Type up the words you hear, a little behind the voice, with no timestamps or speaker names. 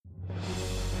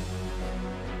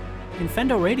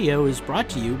Infendo Radio is brought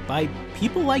to you by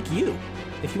people like you.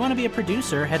 If you want to be a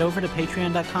producer, head over to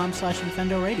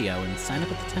patreon.com/Infendo Radio and sign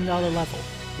up at the $10 level.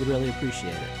 We'd really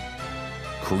appreciate it.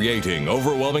 Creating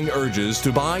overwhelming urges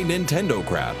to buy Nintendo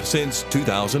crap since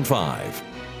 2005.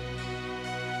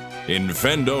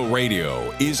 Infendo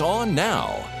Radio is on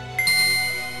now.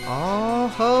 Oh,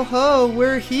 ho, ho,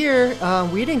 we're here.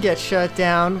 We didn't get shut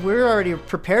down. We're already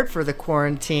prepared for the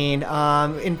quarantine.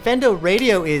 Infendo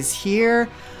Radio is here.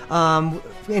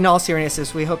 In all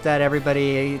seriousness, we hope that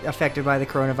everybody affected by the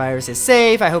coronavirus is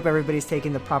safe. I hope everybody's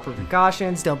taking the proper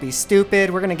precautions. Don't be stupid.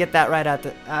 We're going to get that right out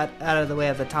of the way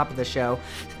at the top of the show.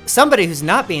 Somebody who's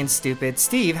not being stupid.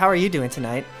 Steve, how are you doing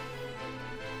tonight?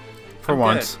 For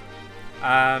once.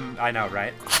 I know,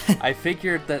 right? I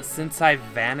figured that since I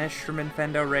vanished from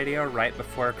Infendo Radio right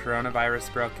before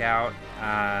coronavirus broke out,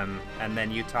 and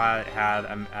then Utah had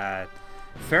a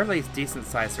fairly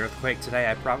decent-sized earthquake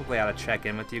today, I probably ought to check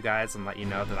in with you guys and let you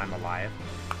know that I'm alive.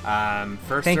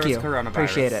 First Thank there was you. coronavirus.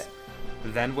 Appreciate it.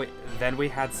 Then we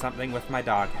had something with my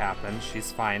dog happen.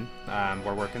 She's fine.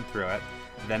 We're working through it.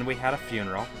 Then we had a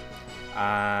funeral.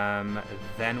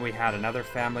 Then we had another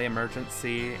family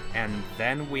emergency, and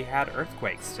then we had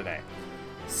earthquakes today.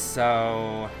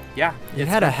 So, yeah. You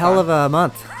had a hell of a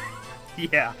month.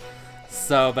 Yeah.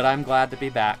 So, but I'm glad to be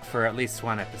back for at least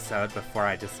one episode before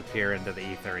I disappear into the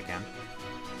ether again.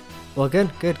 Well,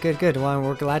 good. Well,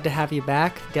 we're glad to have you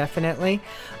back, definitely.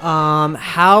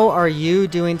 How are you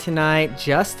doing tonight,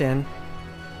 Justin?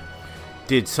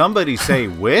 Did somebody say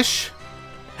wish?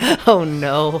 Oh,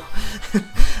 no.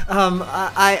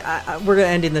 We're gonna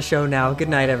end in the show now. Good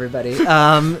night, everybody.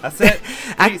 That's it.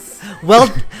 Peace. Well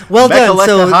done.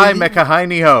 So hi, Mecha hi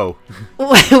ni ho.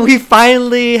 We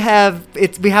finally have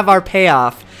it. We have our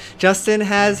payoff. Justin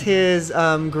has his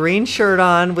green shirt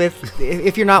on.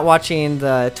 If you're not watching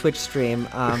the Twitch stream,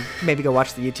 maybe go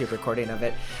watch the YouTube recording of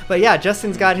it. But yeah,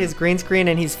 Justin's got his green screen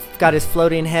and he's got his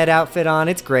floating head outfit on.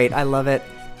 It's great. I love it.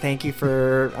 Thank you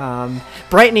for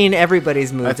brightening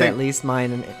everybody's moods, at least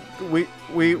mine. And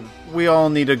we all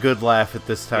need a good laugh at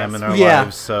this time in our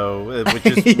lives, so which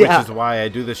is why I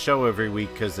do the show every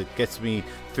week, because it gets me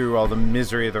through all the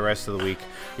misery of the rest of the week.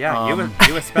 Yeah,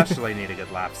 you especially need a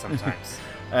good laugh sometimes.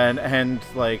 And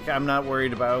like, I'm not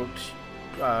worried about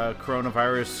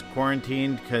coronavirus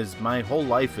quarantine, because my whole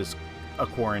life is a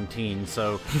quarantine,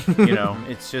 so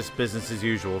it's just business as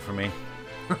usual for me.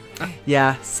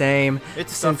 Yeah, same.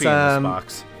 It's stuffy in this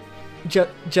box.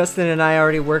 Justin and I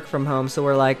already work from home, so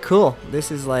we're like, cool,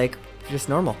 this is like just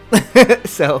normal.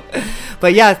 So,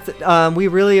 but yeah, we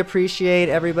really appreciate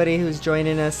everybody who's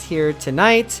joining us here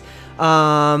tonight.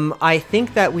 I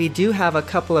think that we do have a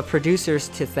couple of producers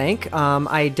to thank.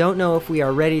 I don't know if we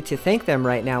are ready to thank them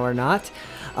right now or not.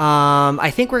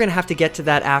 I think we're going to have to get to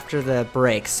that after the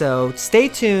break. So stay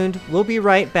tuned. We'll be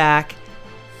right back,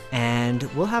 and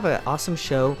we'll have an awesome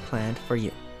show planned for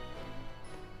you.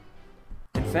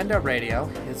 Infendo Radio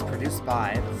is produced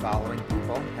by the following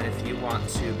people, and if you want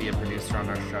to be a producer on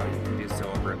our show, you can do so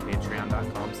over at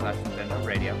patreon.com/Infendo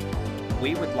Radio.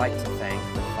 We would like to thank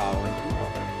the following people: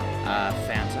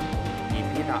 Phantom,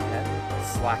 EP Knothead,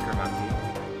 Slacker Monkey,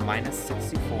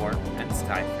 Minus64, and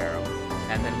Skypharaoh.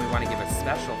 And then we want to give a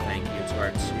special thank you to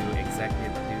our two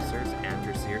executive producers,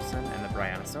 Andrew Searson and the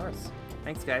Brianosaurus.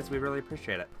 Thanks, guys. We really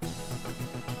appreciate it.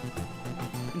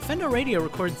 Infendo Radio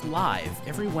records live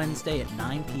every Wednesday at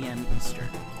 9 p.m. Eastern.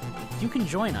 You can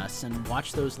join us and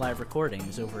watch those live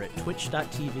recordings over at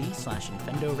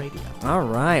twitch.tv/Infendo Radio. All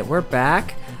right, we're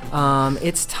back.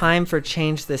 It's time for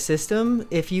Change the System.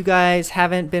 If you guys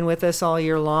haven't been with us all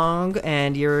year long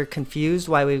and you're confused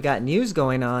why we've got news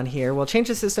going on here, well, Change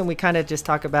the System, we kind of just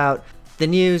talk about the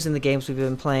news and the games we've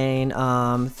been playing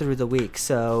through the week.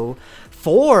 So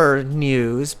for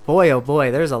news, boy, oh boy,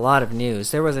 there's a lot of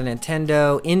news. There was a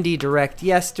Nintendo Indie Direct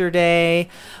yesterday.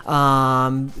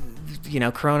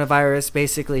 Coronavirus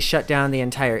basically shut down the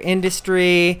entire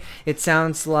industry. It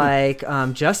sounds like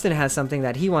Justin has something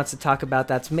that he wants to talk about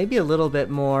that's maybe a little bit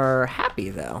more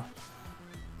happy, though.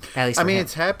 At least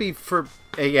it's happy for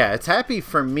it's happy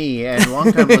for me, and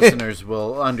longtime listeners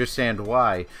will understand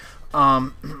why.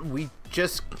 We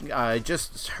just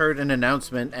heard an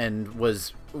announcement and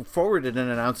was forwarded an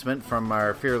announcement from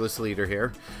our fearless leader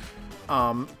here.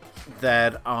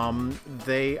 That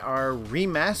they are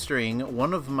remastering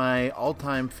one of my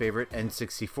all-time favorite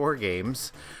N64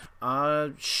 games,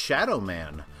 Shadow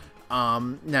Man.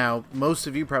 Now, most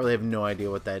of you probably have no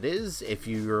idea what that is. If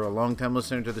you're a long-time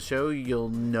listener to the show, you'll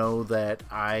know that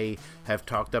I have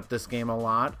talked up this game a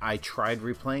lot. I tried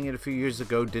replaying it a few years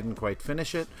ago, didn't quite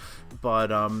finish it, but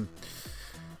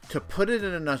to put it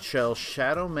in a nutshell,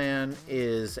 Shadow Man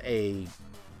is a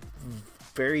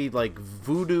very like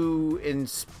voodoo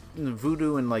and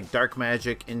like dark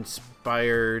magic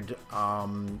inspired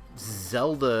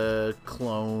Zelda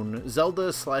clone, Zelda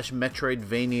 /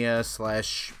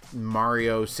 Metroidvania /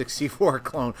 Mario 64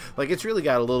 clone. Like, it's really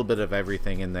got a little bit of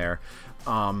everything in there.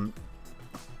 And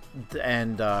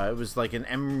it was like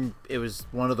it was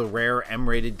one of the rare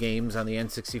M-rated games on the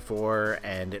N64,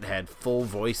 and it had full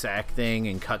voice acting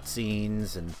and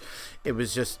cutscenes, and it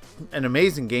was just an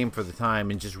amazing game for the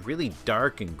time, and just really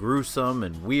dark and gruesome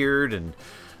and weird. And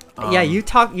yeah, you've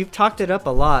talked it up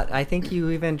a lot. I think you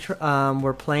even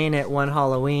were playing it one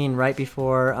Halloween right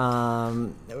before,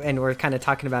 and we're kind of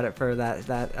talking about it for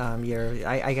that year.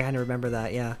 I kind of remember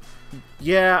that.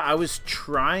 Yeah, I was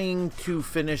trying to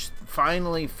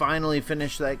finally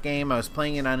finish that game. I was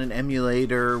playing it on an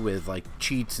emulator with like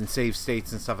cheats and save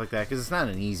states and stuff like that, because it's not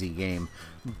an easy game.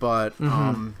 But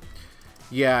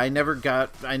yeah, I never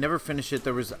finished it.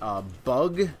 There was a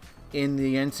bug in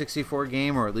the N64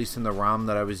 game, or at least in the ROM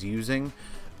that I was using,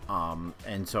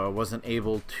 and so I wasn't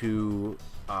able to.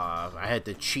 I had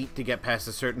to cheat to get past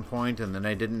a certain point, and then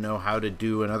I didn't know how to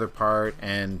do another part,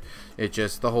 and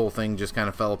the whole thing just kind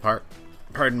of fell apart.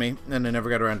 Pardon me, and I never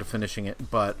got around to finishing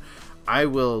it. But I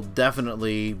will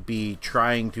definitely be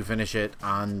trying to finish it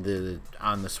on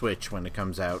the Switch when it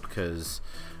comes out, because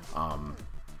I'm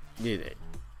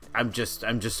just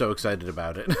so excited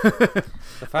about it.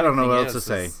 I don't know what else to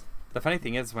say. The funny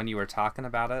thing is, when you were talking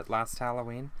about it last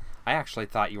Halloween, I actually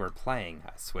thought you were playing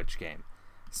a Switch game.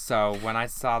 So when I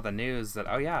saw the news that,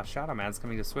 oh yeah, Shadow Man's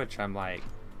coming to Switch, I'm like,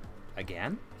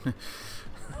 again?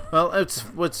 Well,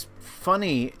 what's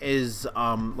funny is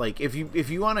like if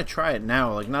you want to try it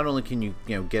now, like not only can you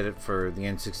get it for the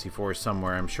N64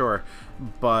 somewhere, I'm sure,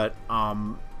 but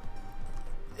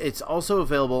it's also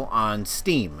available on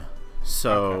Steam.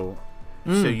 So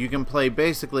so you can play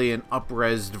basically an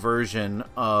up-resed version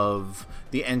of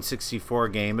the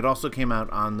N64 game. It also came out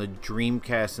on the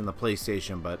Dreamcast and the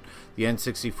PlayStation, but the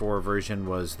N64 version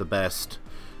was the best.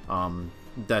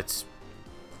 That's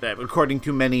according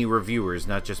to many reviewers,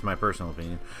 not just my personal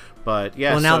opinion. But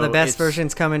yeah, well, now the best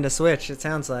version's coming to Switch, it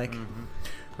sounds like.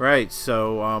 Right.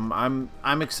 So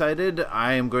I'm excited.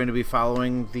 I am going to be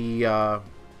following this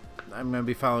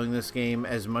game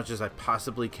as much as I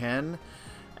possibly can.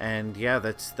 And yeah,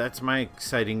 that's my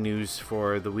exciting news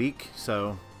for the week.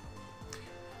 So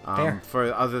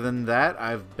other than that,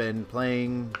 I've been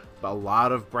playing a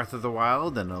lot of Breath of the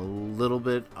Wild and a little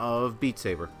bit of Beat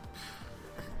Saber.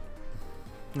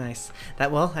 Nice.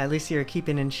 At least you're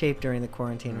keeping in shape during the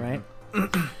quarantine, right?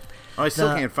 I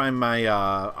still can't find my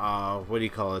what do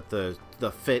you call it? The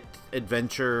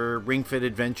Ring Fit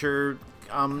Adventure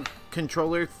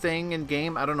controller thing in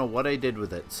game. I don't know what I did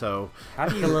with it. So how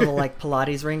do you the little like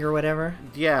Pilates ring or whatever?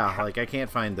 Yeah, like I can't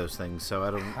find those things. So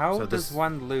I don't. How does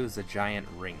one lose a giant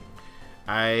ring?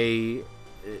 I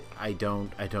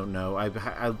don't know.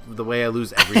 The way I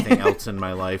lose everything else in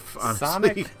my life,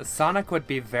 honestly. Sonic would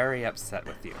be very upset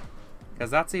with you, because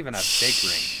that's even a big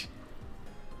ring.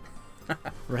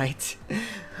 Right.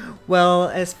 Well,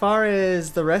 as far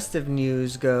as the rest of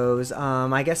news goes,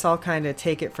 I guess I'll kind of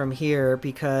take it from here,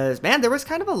 because man, there was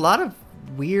kind of a lot of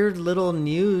weird little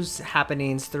news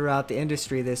happenings throughout the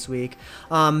industry this week,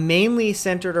 mainly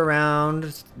centered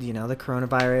around the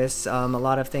coronavirus. A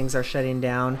lot of things are shutting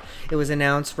down. It was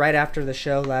announced right after the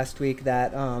show last week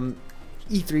that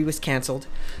E3 was canceled,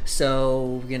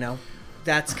 so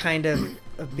that's kind of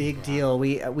a big deal.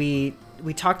 We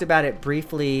talked about it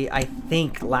briefly, I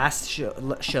think, last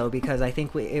show, because I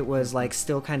think it was like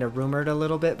still kind of rumored a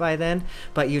little bit by then,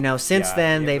 but since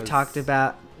then they've talked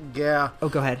about. Yeah. Oh,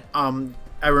 go ahead.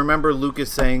 I remember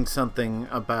Lucas saying something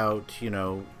about,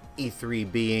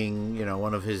 E3 being,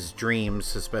 one of his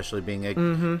dreams, especially being a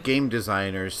game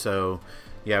designer. So,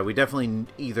 yeah, we definitely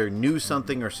either knew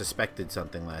something or suspected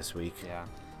something last week. Yeah.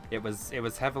 It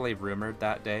was heavily rumored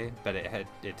that day, but it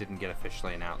didn't get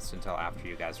officially announced until after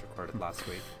you guys recorded last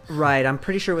week. Right. I'm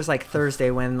pretty sure it was like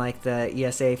Thursday when like the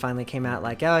ESA finally came out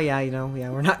like, oh yeah,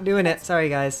 we're not doing it. Sorry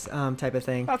guys, type of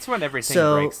thing. That's when everything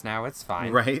breaks now. It's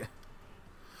fine. Right.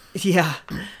 Yeah.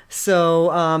 So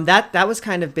that was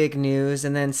kind of big news,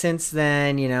 and then since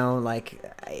then, like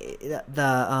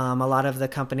a lot of the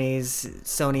companies,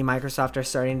 Sony, Microsoft, are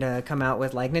starting to come out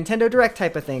with like Nintendo Direct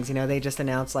type of things. They just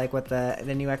announced like what the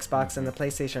new Xbox and the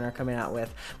PlayStation are coming out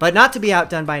with, but not to be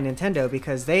outdone by Nintendo,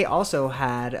 because they also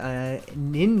had an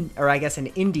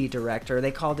indie Direct, or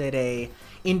they called it a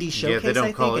indie showcase. Yeah, they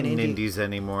don't call it indies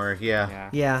anymore.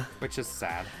 Yeah. Which is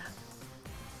sad.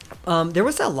 There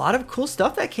was a lot of cool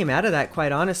stuff that came out of that,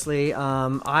 quite honestly.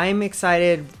 I'm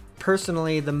excited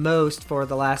personally the most for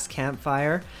The Last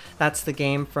Campfire. That's the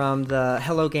game from the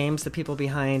Hello Games, the people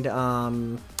behind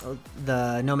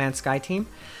the No Man's Sky team.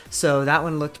 So that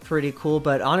one looked pretty cool,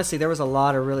 but honestly, there was a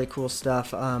lot of really cool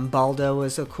stuff. Baldo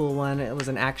was a cool one. It was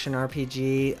an action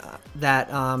RPG that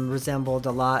resembled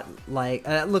a lot like,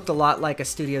 it looked a lot like a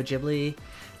Studio Ghibli,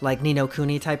 like Ni no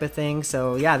Kuni type of thing.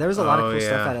 So yeah, there was a lot of cool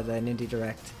stuff out of the Indie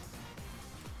Direct.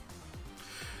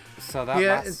 So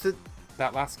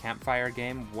that last Campfire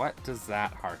game, what does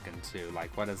that harken to?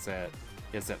 Like, what is it?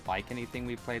 Is it like anything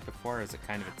we played before? Or is it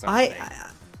kind of its own thing?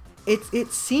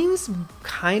 It seems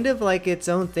kind of like its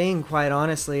own thing, quite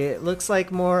honestly. It looks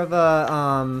like more of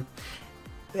a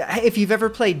if you've ever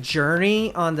played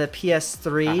Journey on the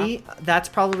PS3, that's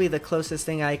probably the closest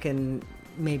thing I can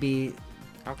maybe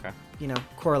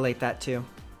correlate that to.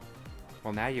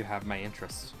 Well, now you have my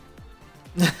interest.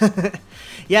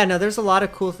 Yeah, no, there's a lot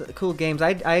of cool games.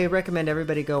 I recommend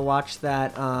everybody go watch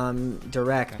that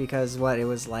direct because it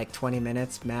was like 20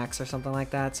 minutes max or something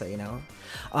like that. So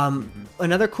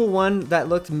another cool one that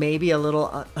looked maybe a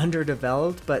little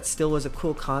underdeveloped but still was a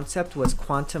cool concept was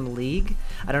Quantum League.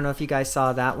 I don't know if you guys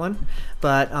saw that one,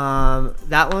 but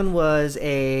that one was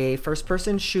a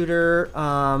first-person shooter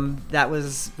that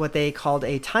was what they called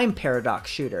a time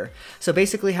paradox shooter. So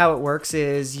basically how it works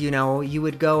is, you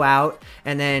would go out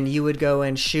and then you would go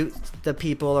and shoot the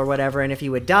people or whatever, and if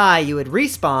you would die, you would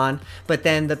respawn, but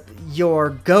then your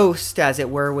ghost, as it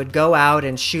were, would go out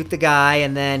and shoot the guy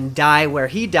and then die where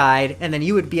he died, and then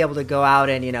you would be able to go out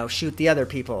and, shoot the other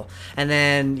people. And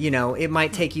then, it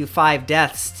might take you 5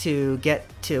 deaths to get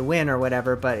to win or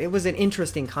whatever, but it was an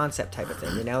interesting concept type of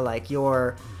thing, like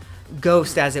your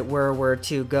ghost, as it were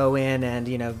to go in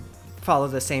and, follow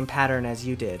the same pattern as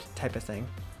you did type of thing.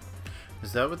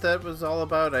 Is that what that was all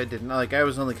about? I didn't. I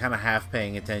was only kind of half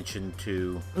paying attention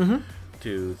to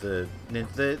the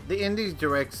indie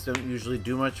directs. Don't usually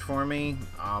do much for me.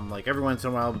 Like every once in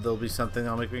a while there'll be something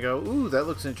that'll make me go, "Ooh, that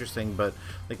looks interesting." But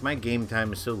like my game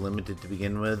time is so limited to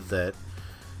begin with that,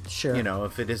 sure,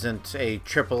 if it isn't a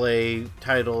AAA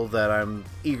title that I'm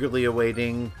eagerly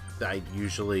awaiting, I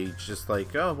usually just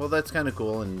like, oh well, that's kind of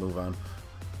cool, and move on.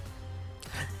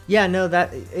 Yeah, no,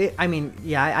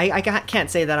 I can't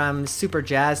say that I'm super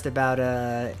jazzed about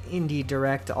Indie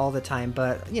Direct all the time,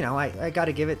 but, I got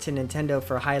to give it to Nintendo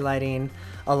for highlighting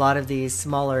a lot of these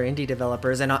smaller indie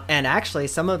developers, and actually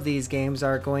some of these games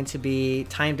are going to be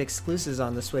timed exclusives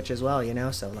on the Switch as well,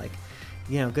 so, like,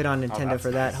 good on Nintendo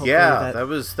for that. Nice.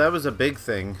 Hopefully that was a big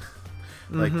thing.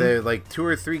 Like, they like 2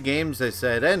 or 3 games they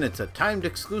said, and it's a timed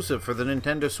exclusive for the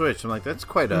Nintendo Switch. I'm like, that's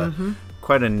quite a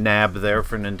nab there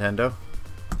for Nintendo.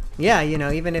 Yeah,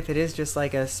 even if it is just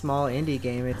like a small indie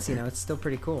game, it's it's still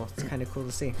pretty cool. It's kind of cool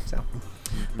to see. So,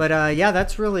 but yeah,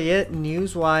 that's really it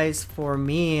news-wise for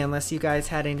me. Unless you guys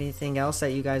had anything else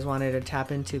that you guys wanted to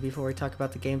tap into before we talk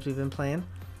about the games we've been playing.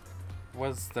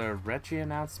 Was the Reggie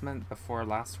announcement before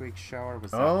last week's show, or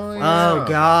was that? Oh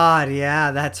God,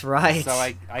 yeah, that's right. So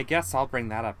I guess I'll bring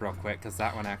that up real quick because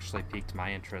that one actually piqued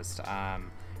my interest.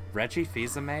 Reggie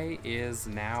Fils-Aimé is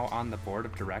now on the board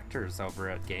of directors over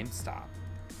at GameStop,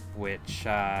 which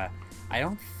I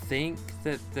don't think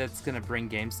that's going to bring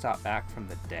GameStop back from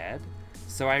the dead.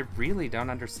 So I really don't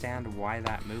understand why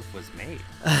that move was made.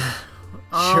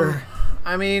 Sure.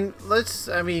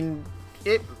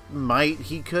 It might.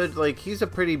 He could. Like, he's a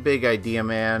pretty big idea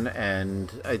man,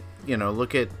 and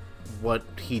look at what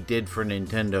he did for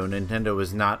Nintendo. Nintendo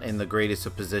was not in the greatest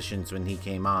of positions when he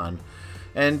came on.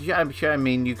 And yeah,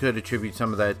 you could attribute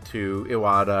some of that to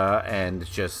Iwata and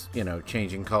just,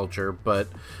 changing culture, but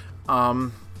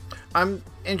I'm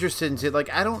interested in seeing,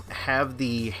 I don't have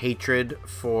the hatred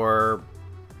for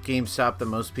GameStop that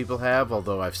most people have,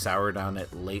 although I've soured on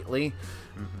it lately.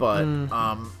 But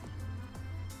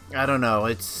I don't know.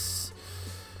 It's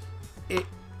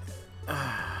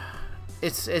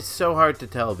so hard to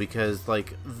tell because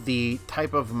the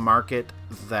type of market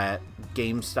that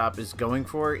GameStop is going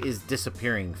for is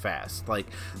disappearing fast.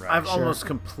 I've almost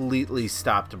completely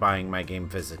stopped buying my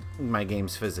games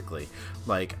physically.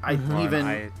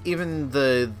 Even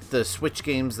the Switch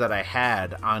games that I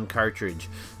had on cartridge,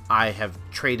 I have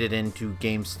traded into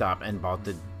GameStop and bought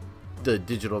the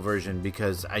digital version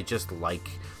because I just like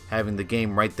having the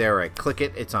game right there. I click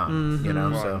it, it's on.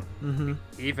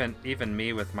 Even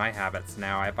me with my habits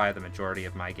now, I buy the majority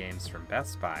of my games from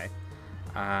Best Buy.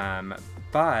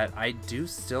 But I do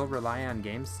still rely on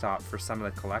GameStop for some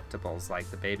of the collectibles,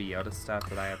 like the Baby Yoda stuff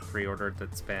that I have pre-ordered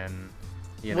that's been,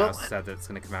 said that it's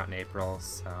going to come out in April.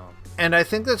 So. And I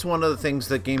think that's one of the things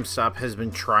that GameStop has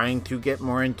been trying to get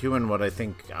more into, and what I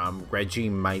think Reggie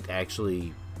might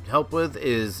actually help with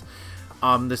is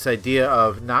this idea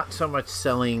of not so much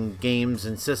selling games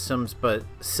and systems, but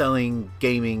selling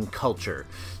gaming culture.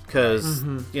 Because,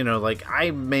 you know, like,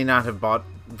 I may not have bought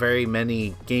very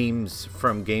many games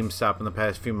from GameStop in the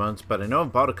past few months, but I know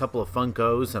I've bought a couple of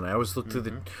Funkos, and I always look through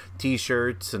the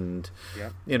T-shirts, and,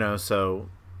 you know, so,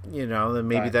 you know, then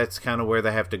maybe that's kind of where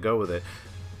they have to go with it.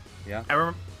 Yeah. I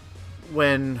remember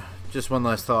when, just one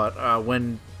last thought,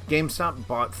 when GameStop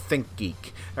bought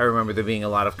ThinkGeek, I remember there being a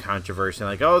lot of controversy,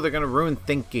 like, oh, they're going to ruin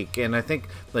ThinkGeek, and I think,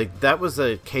 like, that was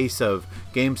a case of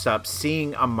GameStop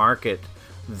seeing a market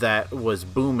that was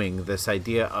booming, this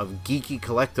idea of geeky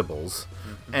collectibles,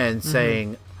 and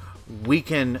saying, we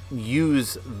can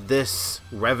use this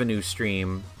revenue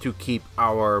stream to keep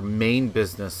our main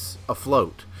business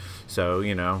afloat. So,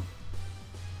 you know.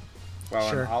 Well,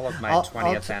 Sure. and all of my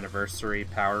 20th anniversary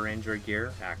Power Ranger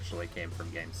gear actually came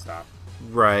from GameStop.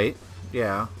 Right.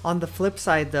 Yeah. On the flip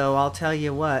side, though, I'll tell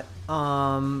you what.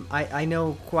 I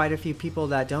know quite a few people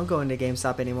that don't go into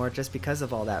GameStop anymore just because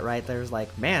of all that, right? There's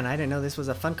like, man, I didn't know this was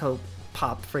a Funko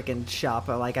Pop freaking shop.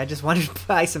 Like, I just wanted to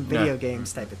buy some video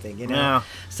games type of thing, you know? Yeah.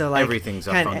 So, like, Everything's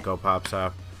a Funko Pop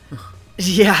shop.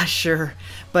 Yeah, sure.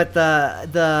 But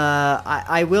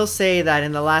I will say that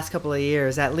in the last couple of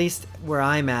years, at least where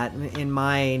I'm at in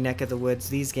my neck of the woods,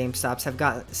 these GameStops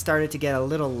have started to get a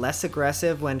little less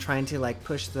aggressive when trying to like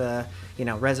push the, you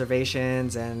know,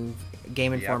 reservations and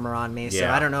Game Informer on me. So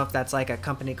I don't know if that's like a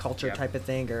company culture type of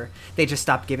thing, or they just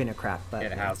stopped giving a crap. But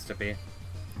it has to be.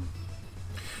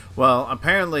 Well,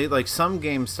 apparently, like, some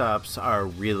GameStops are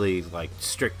really, like,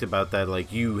 strict about that.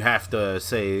 Like, you have to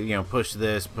say, you know, push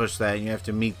this, push that. And you have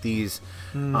to meet these,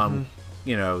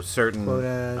 you know, certain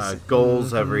goals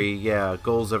goals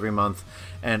every month.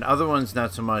 And other ones,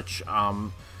 not so much.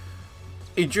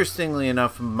 Interestingly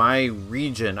enough, my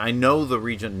region, I know the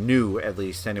region, at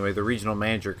least anyway, the regional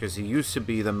manager, because he used to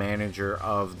be the manager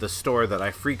of the store that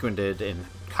I frequented in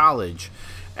college.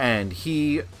 And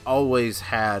he always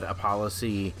had a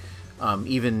policy,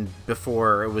 even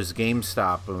before it was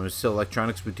GameStop, and it was still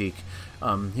Electronics Boutique.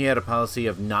 He had a policy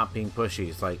of not being pushy.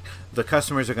 It's like, the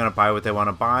customers are going to buy what they want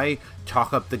to buy,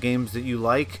 talk up the games that you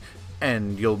like,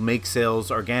 and you'll make sales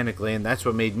organically. And that's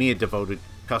what made me a devoted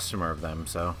customer of them.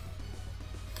 So,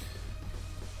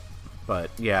 but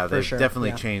yeah, they've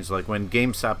definitely changed. Like, when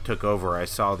GameStop took over, I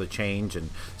saw the change, and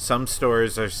some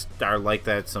stores are like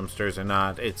that, some stores are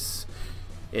not. It's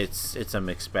a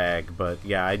mixed bag, but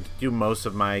yeah, I do most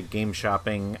of my game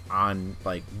shopping on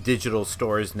like digital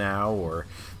stores now, or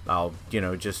I'll, you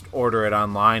know, just order it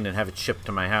online and have it shipped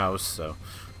to my house. So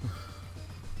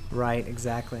right,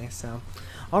 exactly. So,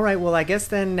 all right, well, I guess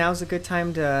then now's a good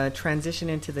time to transition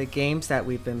into the games that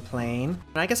we've been playing.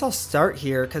 And I guess I'll start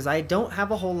here because I don't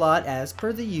have a whole lot as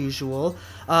per the usual.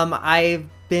 I've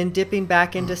been dipping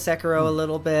back into Sekiro a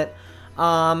little bit.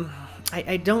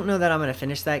 I don't know that I'm going to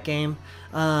finish that game.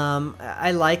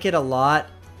 I like it a lot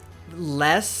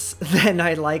less than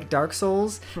I like Dark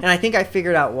Souls. And I think I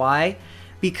figured out why.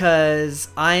 Because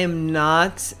I am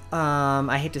not,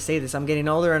 I hate to say this, I'm getting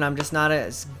older and I'm just not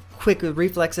as quick with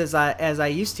reflexes as I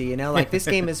used to, you know? Like, this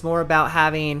game is more about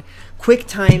having quick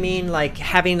timing, like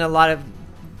having a lot of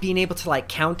being able to like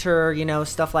counter, you know,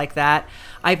 stuff like that.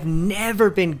 I've never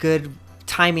been good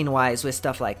timing wise with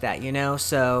stuff like that, you know?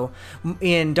 So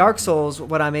in Dark Souls,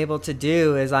 what I'm able to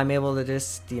do is I'm able to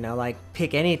just, you know, like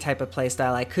pick any type of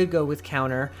playstyle. I could go with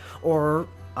counter, or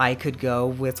I could go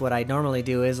with what I normally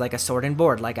do is like a sword and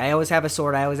board. Like, I always have a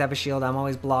sword, I always have a shield, I'm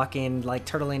always blocking, like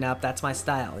turtling up. That's my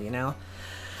style, you know?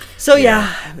 So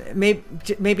yeah,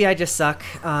 maybe I just suck,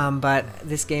 but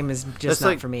this game is just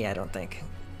not for me, I don't think.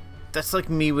 That's like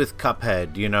me with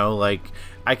Cuphead, you know? Like,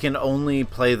 I can only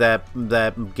play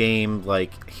that game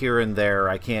like here and there.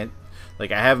 I can't,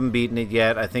 like, I haven't beaten it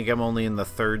yet. I think I'm only in the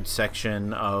third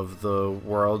section of the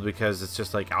world, because it's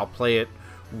just like, I'll play it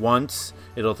once,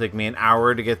 it'll take me an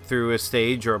hour to get through a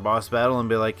stage or a boss battle, and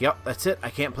be like, yep, that's it, I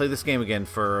can't play this game again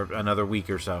for another week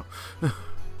or so.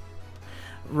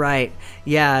 Right.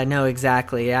 Yeah, no,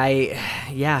 exactly.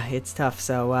 It's tough.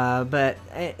 So, but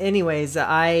anyways,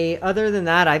 other than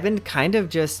that, I've been kind of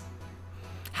just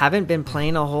haven't been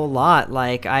playing a whole lot.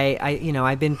 Like,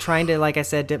 I've been trying to, like I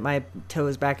said, dip my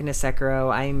toes back into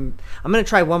Sekiro. I'm going to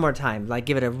try one more time, like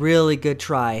give it a really good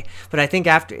try. But I think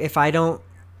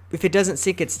if it doesn't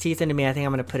sink its teeth into me, I think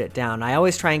I'm going to put it down. I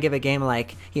always try and give a game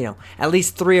like, you know, at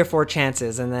least 3 or 4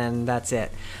 chances, and then that's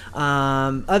it.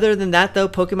 Other than that, though,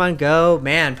 Pokemon Go,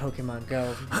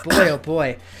 boy, oh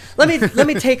boy. Let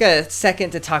me take a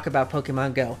second to talk about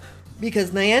Pokemon Go,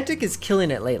 because Niantic is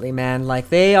killing it lately, man. Like,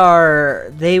 they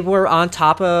were on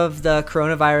top of the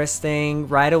coronavirus thing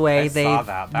right away. I saw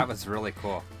that. That was really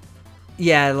cool.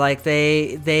 Yeah, like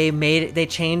they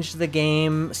changed the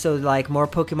game so like more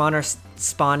Pokemon are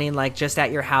spawning like just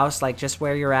at your house, like just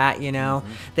where you're at, you know.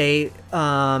 They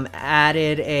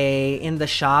added in the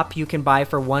shop you can buy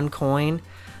for 1 coin,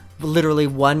 literally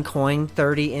 1 coin,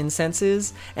 30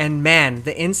 incenses. And man,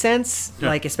 the incense,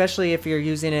 like especially if you're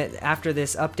using it after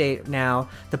this update now,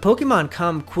 the Pokemon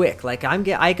come quick. Like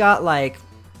I got like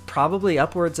probably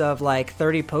upwards of like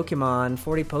 30 Pokemon,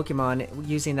 40 Pokemon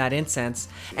using that incense.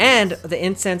 And the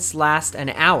incense lasts an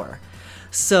hour.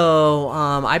 So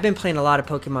I've been playing a lot of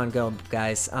Pokemon Go,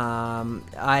 guys.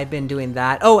 I've been doing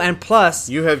that. Oh, and plus,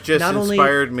 you have just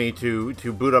inspired me to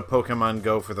boot up Pokemon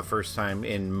Go for the first time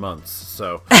in months.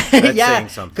 So that's saying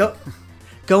something.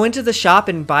 Go into the shop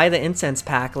and buy the incense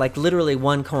pack, like literally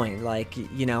 1 coin. Like,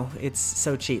 you know, it's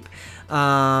so cheap.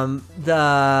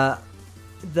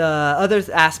 The other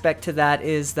aspect to that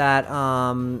is that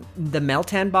the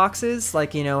Meltan boxes,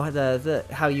 like, you know, the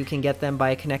how you can get them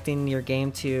by connecting your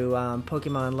game to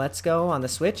Pokemon Let's Go on the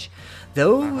Switch,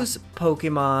 those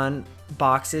Pokemon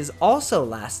boxes also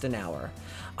last an hour.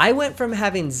 I went from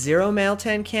having 0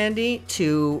 Meltan candy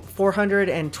to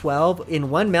 412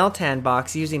 in 1 Meltan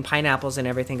box using pineapples and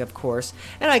everything, of course.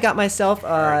 And I got myself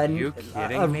Are you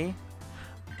kidding me?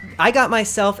 I got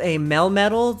myself a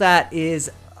Melmetal that is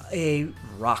a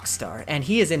rock star, and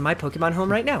he is in my Pokemon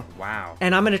home right now. Wow.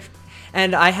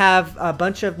 And I have a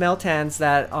bunch of Meltans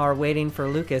that are waiting for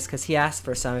Lucas because he asked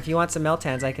for some. If you want some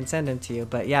Meltans, I can send them to you.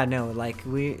 But yeah, no, like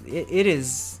it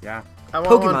is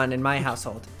Pokemon in my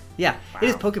household. Yeah, wow. It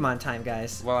is Pokemon time,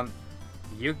 guys. Well,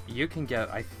 you can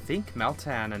get, I think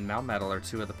Meltan and Melmetal are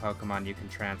 2 of the Pokemon you can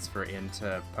transfer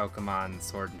into Pokemon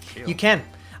Sword and Shield. You can.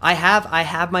 I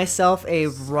have myself a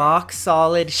rock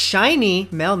solid shiny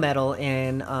Melmetal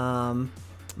in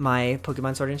my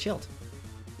Pokemon Sword and Shield.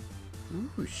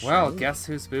 Ooh, well, guess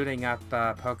who's booting up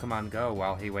Pokemon Go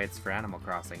while he waits for Animal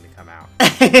Crossing to come out?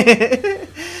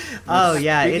 Oh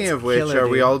yeah. Speaking of which, are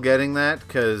we all getting that?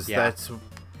 Because that's.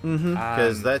 Mm-hmm.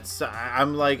 Because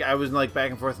I'm like, I was like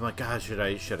back and forth. I'm like, God, should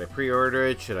I pre-order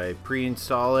it? Should I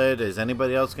pre-install it? Is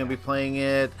anybody else going to be playing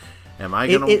it? Am I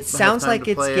going to? It sounds like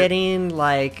it's getting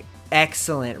like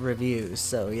excellent reviews.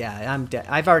 So yeah,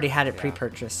 I've already had it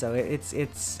pre-purchased, so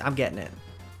I'm getting it.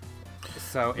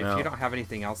 So if you don't have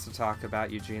anything else to talk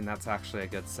about, Eugene, that's actually a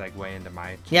good segue into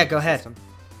my go ahead. System.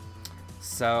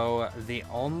 So the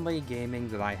only gaming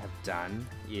that I have done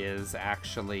is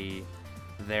actually,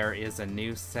 there is a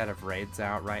new set of raids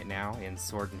out right now in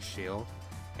Sword and Shield,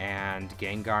 and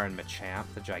Gengar and Machamp,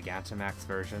 the Gigantamax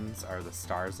versions, are the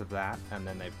stars of that, and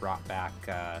then they've brought back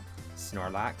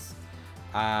Snorlax.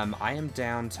 I am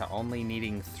down to only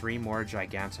needing 3 more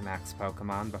Gigantamax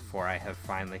Pokemon before I have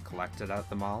finally collected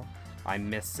them all.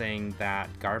 I'm missing that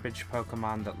garbage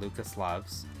Pokemon that Lucas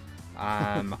loves.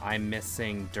 I'm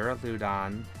missing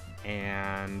Duraludon,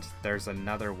 and there's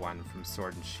another one from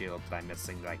Sword and Shield that I'm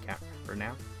missing that I can't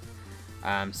remember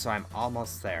now. So I'm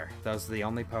almost there. Those are the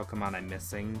only Pokemon I'm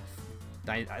missing.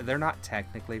 They're not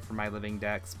technically for my living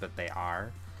dex, but they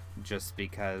are. Just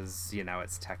because, you know,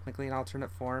 it's technically an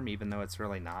alternate form, even though it's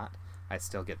really not. I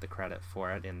still get the credit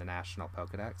for it in the National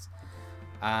Pokedex.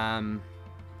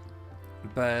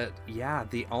 But yeah,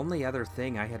 the only other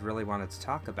thing I had really wanted to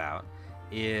talk about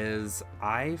is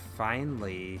I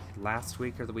finally, last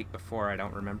week or the week before, I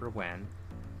don't remember when,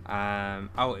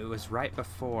 it was right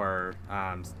before,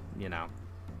 you know,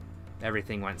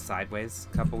 everything went sideways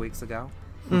a couple weeks ago.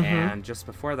 Mm-hmm. And just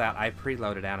before that, I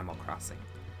preloaded Animal Crossing.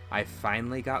 I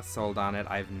finally got sold on it.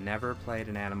 I've never played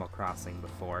an Animal Crossing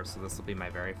before, so this will be my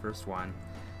very first one.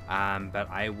 But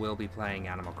I will be playing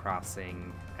Animal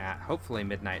Crossing at hopefully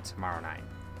midnight tomorrow night.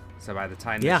 So by the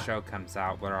time the show comes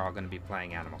out, we're all going to be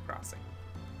playing Animal Crossing.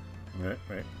 Right.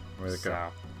 Where'd it go?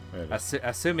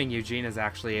 Assuming Eugene is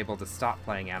actually able to stop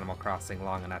playing Animal Crossing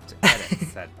long enough to edit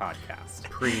said podcast.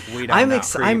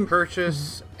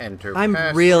 Pre-purchase, enter I'm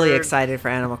password. really excited for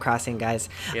Animal Crossing, guys.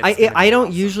 I don't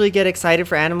awesome. usually get excited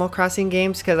for Animal Crossing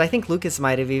games because I think Lucas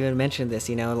might have even mentioned this,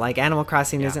 you know, like Animal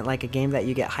Crossing isn't like a game that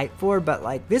you get hyped for, but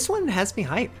like this one has me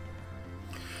hyped.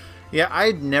 Yeah,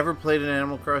 I'd never played an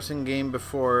Animal Crossing game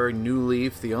before New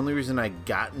Leaf. The only reason I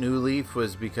got New Leaf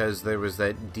was because there was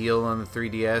that deal on the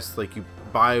 3DS, like you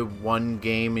buy one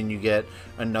game and you get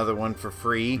another one for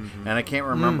free. Mm-hmm. And I can't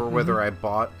remember whether I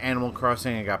bought Animal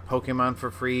Crossing and got Pokemon for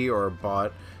free, or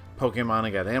bought Pokemon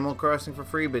and got Animal Crossing for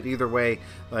free. But either way,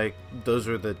 like those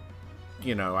were the,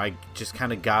 you know, I just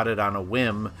kind of got it on a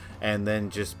whim and then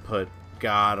just put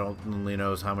God only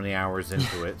knows how many hours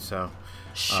into it. So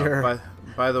sure.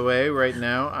 By the way, right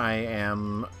now I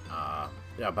am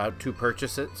about to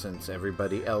purchase it since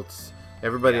everybody else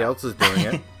is doing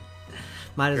it.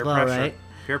 Might as Peer well, pressure. right?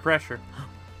 Peer pressure.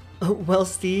 Well,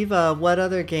 Steve, what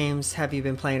other games have you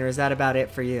been playing, or is that about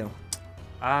it for you?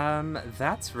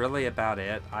 That's really about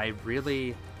it. I've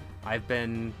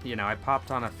been, I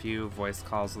popped on a few voice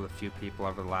calls with a few people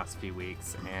over the last few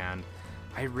weeks, and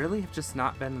I really have just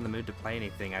not been in the mood to play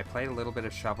anything. I played a little bit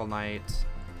of Shovel Knight,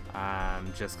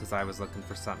 just because I was looking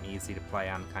for something easy to play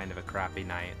on kind of a crappy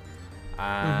night.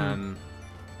 And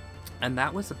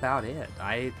that was about it.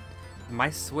 My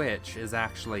Switch is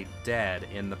actually dead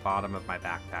in the bottom of my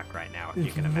backpack right now, if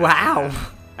you can imagine. Wow.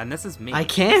 That. And this is me. I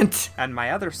can't. And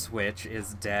my other Switch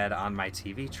is dead on my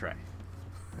TV tray.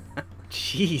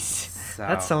 Jeez.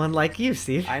 That's someone like you,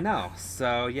 Steve. I know.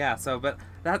 So, yeah. But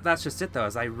that's just it, though,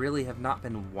 is I really have not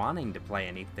been wanting to play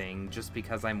anything just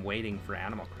because I'm waiting for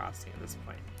Animal Crossing at this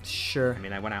point. Sure. I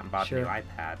mean, I went out and bought a new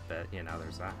iPad, but,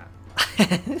 there's that.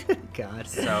 God.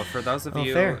 So for those of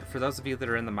you fair. that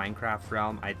are in the Minecraft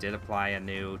realm, I did apply a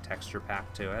new texture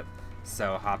pack to it.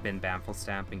 So hop in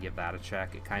Banfflestamp and give that a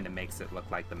check. It kind of makes it look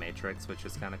like the Matrix, which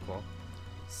is kind of cool.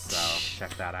 So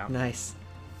check that out. Nice.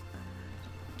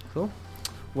 Cool.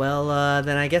 Well,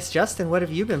 then I guess, Justin, what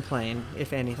have you been playing,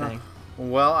 if anything?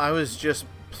 Well, I was just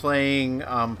playing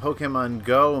Pokemon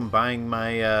Go and buying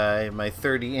my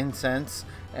 30 incense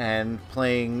and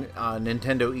playing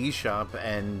Nintendo eShop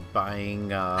and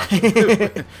buying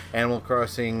Animal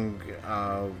Crossing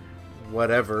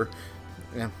whatever.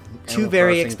 Two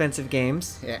very expensive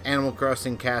games. Yeah, Animal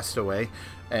Crossing Castaway,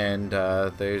 and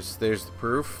there's the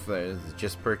proof.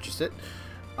 Just purchased it.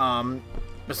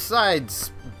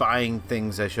 Besides buying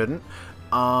things I shouldn't,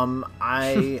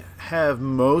 I have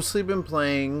mostly been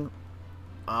playing.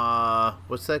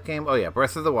 What's that game? Oh yeah,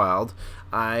 Breath of the Wild.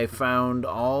 I found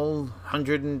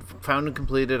and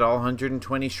completed all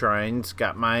 120 shrines.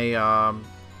 Got my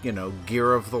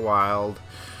Gear of the Wild.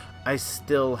 I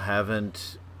still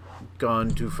haven't gone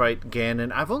to fight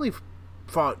Ganon. I've only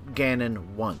fought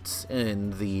Ganon once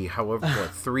in the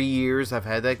 3 years I've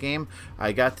had that game.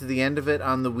 I got to the end of it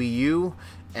on the Wii U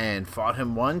and fought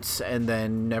him once and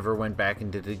then never went back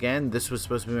and did it again. This was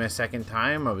supposed to be my second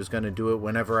time. I was going to do it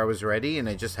whenever I was ready, and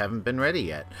I just haven't been ready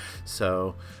yet.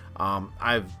 So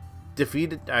I've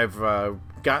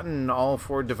gotten all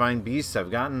 4 Divine Beasts. I've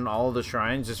gotten all the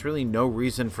shrines. There's really no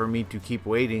reason for me to keep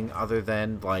waiting other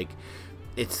than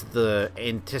it's the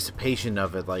anticipation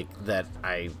of it that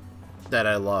I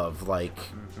love. I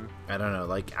don't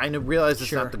know. I realize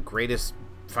it's not the greatest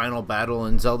final battle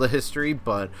in Zelda history,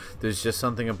 but there's just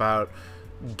something about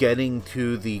getting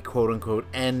to the quote-unquote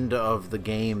end of the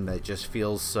game that just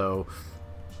feels so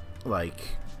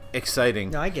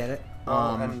exciting. No, I get it.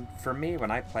 And for me,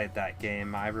 when I played that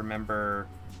game, I remember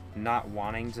not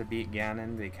wanting to beat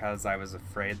Ganon because I was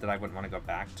afraid that I wouldn't want to go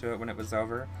back to it when it was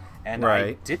over. And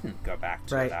I didn't go back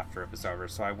to it after it was over,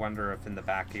 so I wonder if in the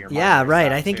back of your mind... Yeah,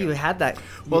 right, I think you had that...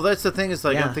 Well, that's the thing, is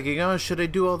I'm thinking, should I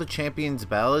do all the Champions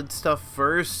Ballad stuff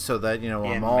first, so that,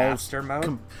 I'm all... Master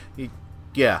Mode?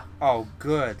 Yeah. Oh,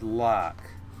 good luck.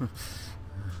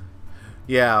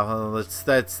 Yeah, well, that's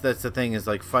the thing, is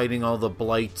fighting all the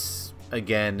blights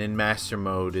again in Master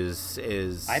Mode is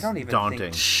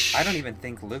daunting. I don't even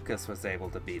think Lucas was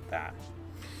able to beat that.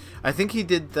 I think he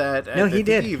did that. No, he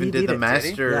did. He even did the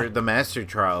Master, the Master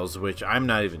Trials, which I'm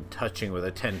not even touching with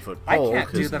a 10-foot I pole.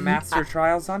 can't do the Master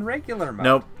Trials on regular mode.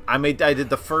 Nope. I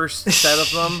did the first set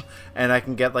of them, and I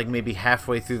can get maybe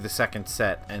halfway through the second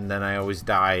set, and then I always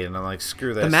die, and I'm like,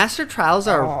 screw this. The Master Trials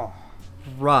are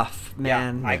rough,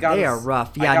 man. Yeah, they are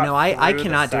rough. Yeah, no, I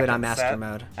cannot do it on Master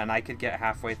Mode. And I could get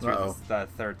halfway through the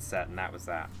third set, and that was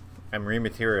that. I'm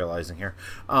rematerializing here.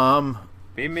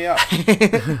 Beam me up.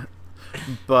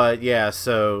 But yeah,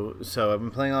 so I've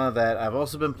been playing a lot of that. I've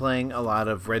also been playing a lot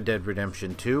of Red Dead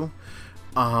Redemption 2.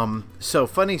 So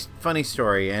funny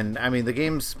story, and I mean the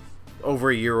game's over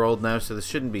a year old now, so this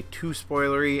shouldn't be too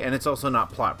spoilery, and it's also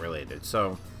not plot related.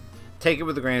 So take it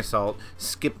with a grain of salt.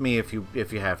 Skip me if you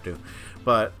have to.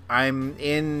 But I'm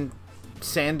in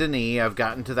Saint Denis. I've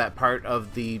gotten to that part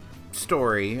of the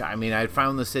story. I mean, I'd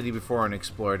found the city before and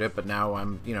explored it, but now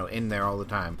I'm in there all the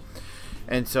time.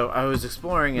 And so I was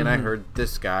exploring, and I heard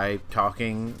this guy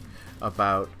talking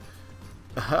about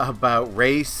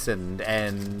race and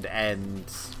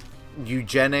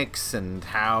eugenics and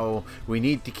how we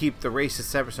need to keep the races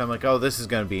separate. So I'm like, oh, this is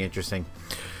going to be interesting.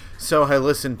 So I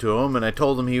listened to him, and I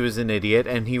told him he was an idiot,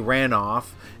 and he ran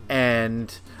off.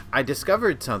 And I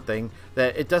discovered something,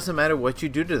 that it doesn't matter what you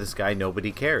do to this guy,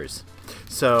 nobody cares.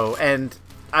 So, and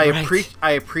I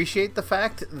appreciate the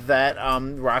fact that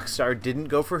Rockstar didn't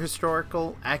go for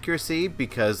historical accuracy,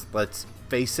 because let's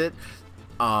face it,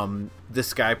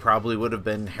 this guy probably would have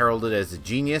been heralded as a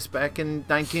genius back in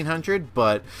 1900,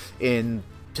 but in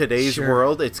today's Sure.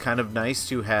 world, it's kind of nice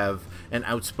to have an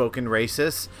outspoken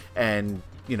racist and,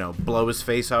 you know, blow his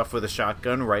face off with a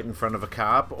shotgun right in front of a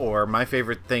cop. Or my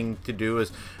favorite thing to do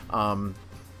is, I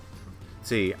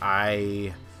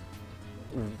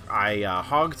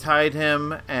hog-tied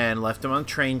him and left him on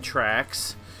train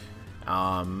tracks.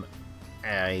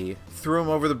 I threw him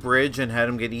over the bridge and had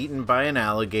him get eaten by an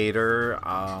alligator.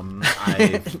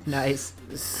 Nice.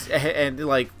 And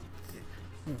and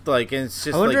it's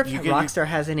just I wonder like if Rockstar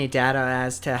has any data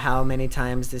as to how many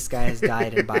times this guy has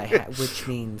died and by which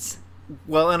means.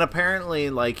 Well, and apparently,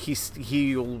 like,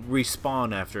 he'll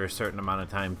respawn after a certain amount of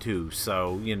time too.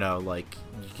 So, you know, like,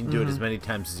 you can do it as many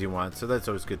times as you want. So that's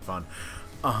always good fun.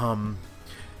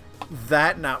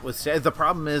 That notwithstanding, the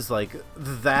problem is, like,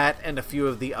 that and a few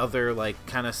of the other, like,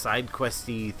 kind of side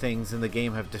questy things in the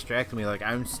game have distracted me. Like,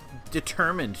 I'm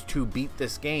determined to beat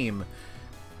this game,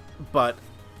 but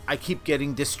I keep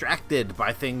getting distracted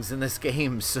by things in this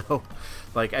game. So,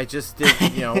 like, I just did,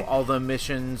 you know, all the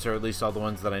missions, or at least all the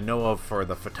ones that I know of, for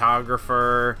the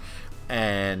photographer,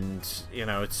 and, you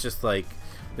know, it's just like,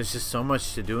 there's just so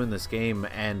much to do in this game.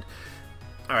 And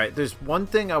all right, there's one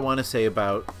thing I want to say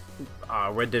about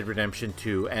Red Dead Redemption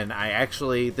 2, and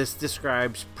this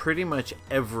describes pretty much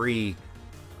every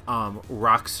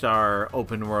Rockstar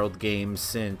open world game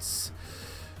since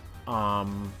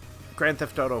Grand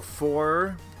Theft Auto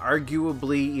 4,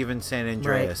 arguably even San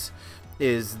Andreas,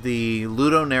 is the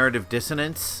ludonarrative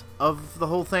dissonance of the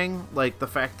whole thing. Like, the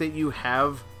fact that you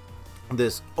have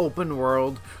this open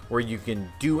world where you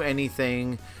can do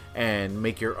anything and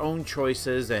make your own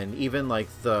choices, and even like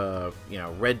the, you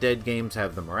know, Red Dead games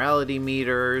have the morality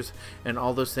meters and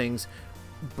all those things,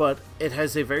 but it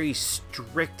has a very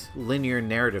strict linear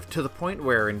narrative, to the point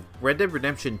where in Red Dead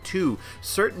Redemption 2,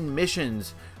 certain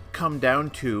missions come down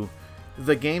to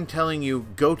the game telling you,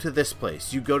 go to this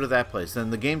place, you go to that place.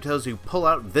 Then the game tells you, pull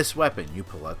out this weapon, you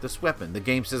pull out this weapon. The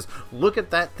game says, look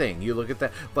at that thing, you look at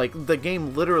that. Like, the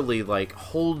game literally, like,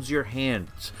 holds your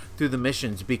hands through the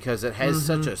missions because it has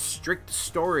such a strict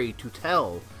story to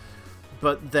tell.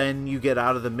 But then you get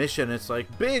out of the mission, it's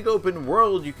like, big open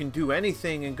world, you can do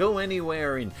anything and go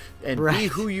anywhere and be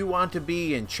who you want to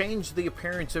be and change the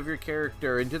appearance of your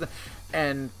character and do the...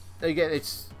 And again,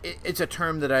 it's a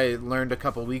term that I learned a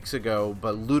couple weeks ago,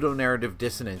 but ludonarrative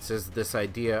dissonance is this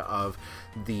idea of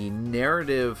the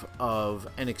narrative of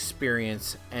an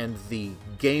experience and the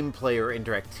gameplay or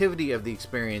interactivity of the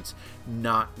experience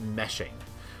not meshing.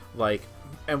 Like,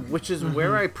 and which is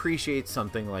where I appreciate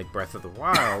something like Breath of the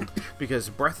Wild, because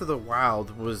Breath of the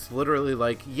Wild was literally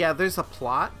like, yeah, there's a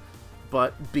plot,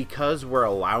 but because we're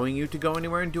allowing you to go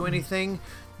anywhere and do anything,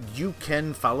 you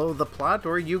can follow the plot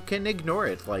or you can ignore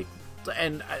it. Like,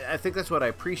 and I think that's what I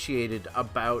appreciated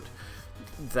about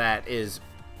that, is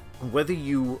whether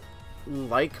you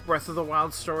like Breath of the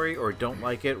Wild's story or don't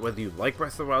like it, whether you like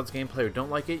Breath of the Wild's gameplay or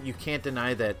don't like it, you can't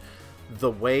deny that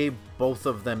the way both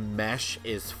of them mesh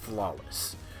is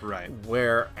flawless. Right.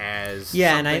 Whereas,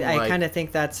 yeah, and I kind of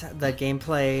think that's the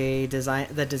gameplay design.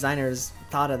 The designers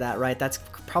thought of that, right? That's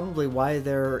probably why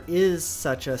there is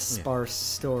such a sparse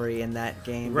story in that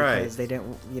game, because they didn't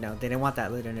want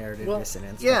that ludonarrative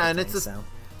dissonance. Yeah, and it's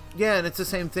the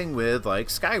same thing with like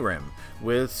Skyrim.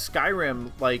 With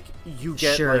Skyrim, like, you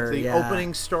get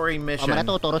opening story mission. You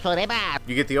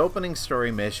get the opening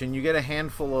story mission. You get a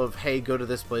handful of, hey, go to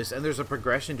this place, and there's a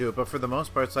progression to it. But for the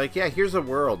most part, it's like, yeah, here's a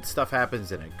world. Stuff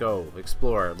happens in it. Go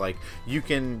explore. Like, you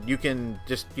can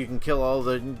kill all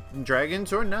the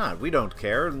dragons or not. We don't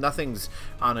care. Nothing's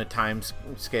on a time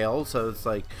scale. So it's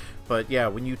like, but yeah,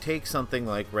 when you take something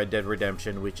like Red Dead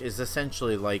Redemption, which is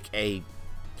essentially like a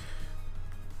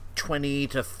 20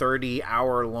 to 30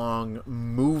 hour long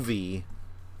movie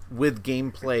with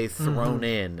gameplay thrown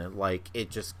in, like, it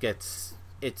just gets,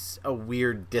 it's a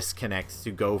weird disconnect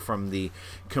to go from the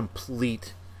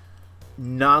complete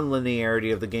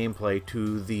non-linearity of the gameplay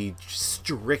to the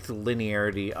strict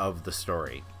linearity of the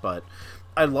story. But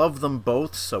I love them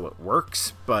both, so it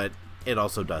works, but it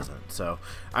also doesn't. So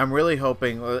I'm really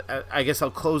hoping, I guess I'll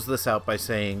close this out by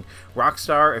saying,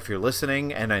 Rockstar, if you're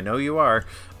listening, and I know you are,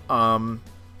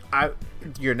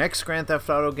 your next Grand Theft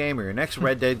Auto game, or your next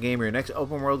Red Dead game, or your next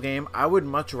open world game, I would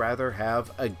much rather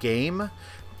have a game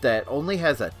that only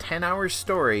has a 10-hour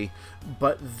story,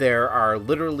 but there are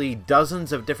literally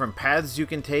dozens of different paths you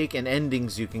can take and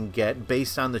endings you can get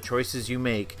based on the choices you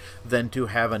make, than to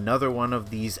have another one of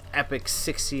these epic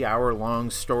 60-hour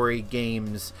long story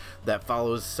games that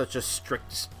follows such a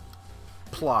strict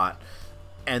plot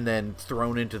and then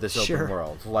thrown into this open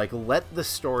world. Like, let the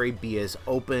story be as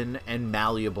open and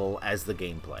malleable as the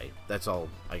gameplay. That's all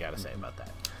I gotta say about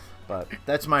that. But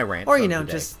that's my rant. Or for you know,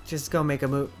 today. just go make a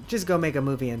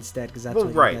movie instead, because that's Well,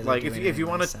 what right. You guys Like are if doing you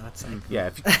want anyway, to, so it's like, yeah,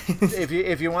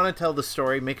 if you want to tell the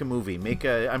story, make a movie.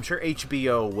 I'm sure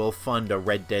HBO will fund a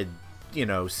Red Dead,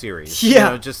 series.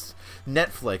 Yeah. Just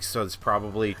Netflix, so it's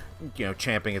probably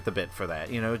champing at the bit for that.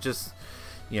 Just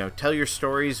tell your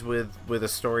stories with a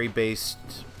story based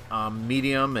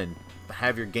medium, and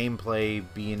have your gameplay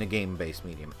be in a game based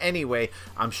medium. Anyway,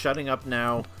 I'm shutting up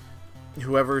now.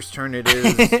 Whoever's turn it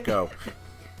is, go.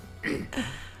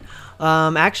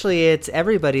 Actually, it's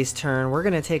everybody's turn. We're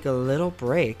gonna take a little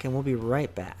break, and we'll be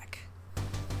right back.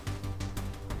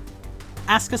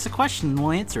 Ask us a question and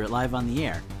we'll answer it live on the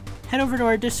air. Head over to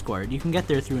our Discord. You can get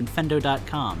there through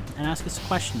infendo.com and ask us a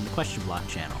question in the question block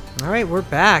channel. All right, we're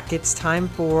back. It's time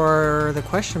for the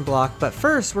question block, but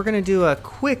first we're going to do a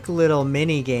quick little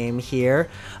mini game here.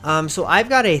 So I've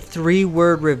got a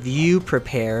 3-word review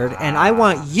prepared, and I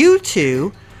want you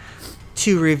two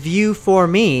to review for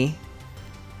me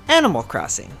Animal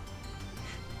Crossing.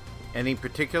 Any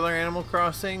particular Animal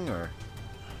Crossing or?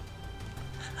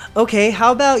 Okay,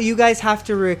 how about you guys have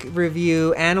to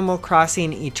review Animal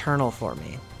Crossing Eternal for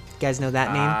me? You guys know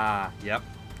that name? Yep,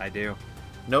 I do.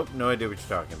 Nope, no idea what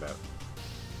you're talking about.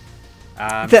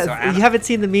 You haven't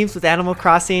seen the memes with Animal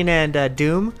Crossing and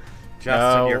Doom?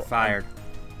 Justin, No, you're fired.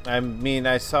 I mean,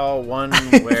 I saw one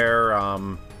where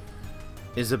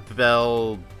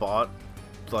Isabelle bought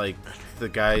like the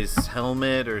guy's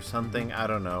helmet or something. I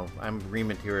don't know. I'm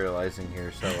rematerializing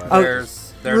here, so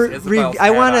There's Isabel's I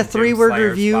head want a on 3-word Doomslayer's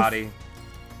review. Body.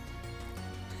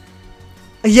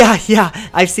 Yeah,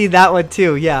 I've seen that one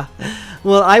too, yeah.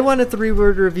 Well, I want a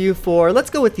 3-word review for,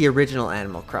 let's go with the original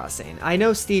Animal Crossing. I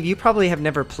know, Steve, you probably have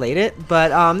never played it, but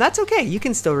that's okay. You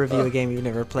can still review a game you've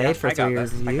never played yeah, for I got 3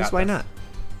 this. I reviews. got Why this. not?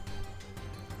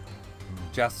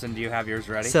 Justin, do you have yours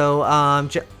ready? So,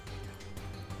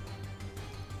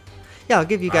 yeah, I'll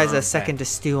give you guys a Okay. second to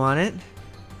stew on it.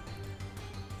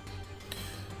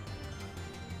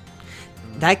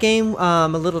 That game, a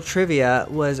little trivia,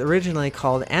 was originally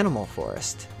called Animal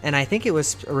Forest, and I think it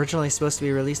was originally supposed to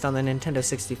be released on the Nintendo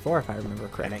 64, if I remember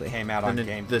and correctly. it came out on the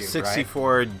GameCube,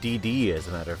 64 DD, as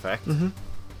a matter of fact. Mm-hmm.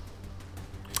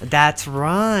 That's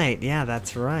right. Yeah,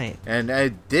 that's right. And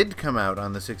it did come out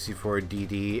on the 64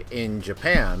 DD in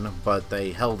Japan, but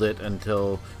they held it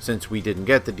until, since we didn't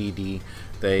get the DD,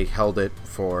 they held it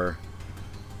for,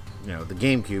 the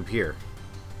GameCube here.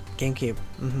 GameCube.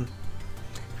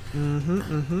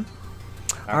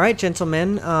 All right,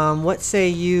 gentlemen. What say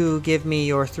you give me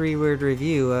your 3-word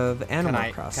review of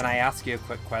Animal Crossing? Can I ask you a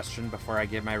quick question before I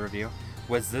give my review?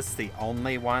 Was this the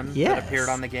only one Yes. that appeared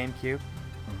on the GameCube?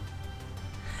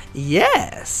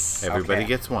 Yes. Everybody Okay.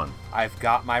 gets one. I've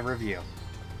got my review.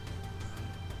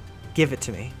 Give it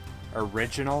to me.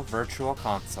 Original Virtual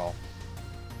Console.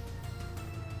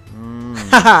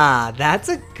 Haha, that's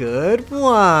a good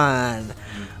one.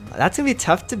 That's going to be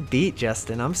tough to beat,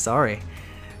 Justin. I'm sorry.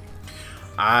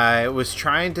 I was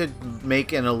trying to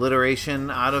make an alliteration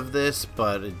out of this,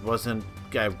 but it wasn't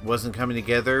coming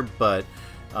together. But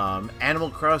Animal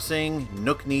Crossing,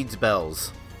 Nook Needs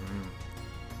Bells.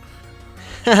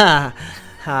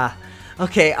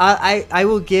 Okay, I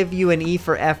will give you an E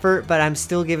for effort, but I'm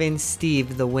still giving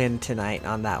Steve the win tonight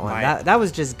on that one. That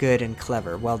was just good and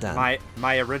clever. Well done.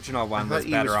 My original one was thought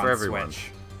E better was for on everyone.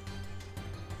 Switch.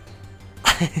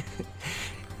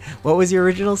 What was your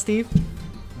original, Steve?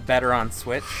 Better on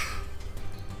Switch.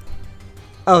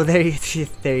 Oh, there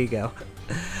you go.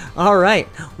 All right.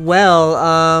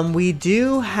 Well, we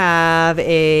do have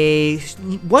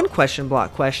one question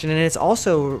block question, and it's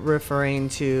also referring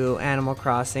to Animal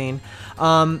Crossing.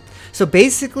 So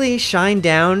basically, Shine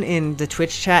Down in the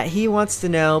Twitch chat, he wants to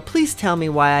know, please tell me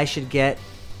why I should get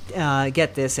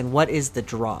this, and what is the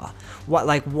draw?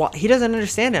 What he doesn't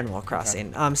understand Animal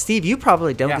Crossing. Okay. Steve, you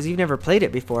probably don't Yeah. because you've never played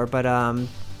it before, but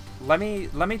Let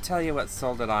me tell you what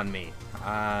sold it on me.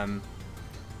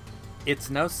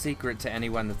 It's no secret to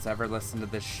anyone that's ever listened to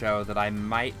this show that I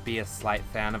might be a slight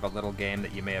fan of a little game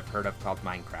that you may have heard of called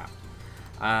Minecraft.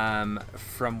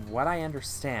 From what I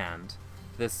understand,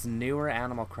 this newer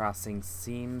Animal Crossing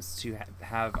seems to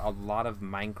have a lot of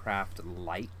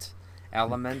Minecraft-light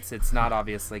elements. It's not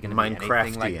obviously going to be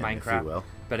anything like Minecraftian, Minecraft, if you will.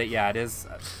 but it is,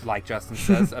 like Justin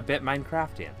says, a bit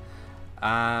Minecraftian.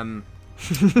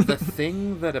 The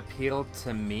thing that appealed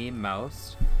to me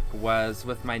most was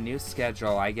with my new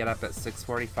schedule. I get up at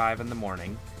 6:45 in the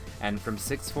morning, and from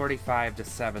 6:45 to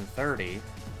 7:30,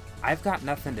 I've got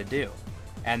nothing to do.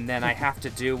 And then I have to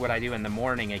do what I do in the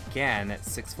morning again at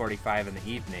 6:45 in the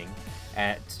evening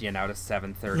at, to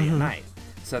 7:30 at night.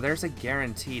 So there's a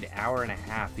guaranteed hour and a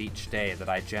half each day that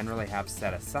I generally have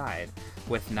set aside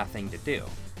with nothing to do.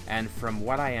 And from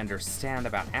what I understand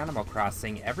about Animal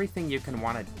Crossing, everything you can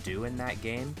want to do in that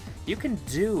game, you can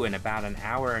do in about an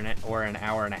hour or an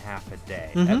hour and a half a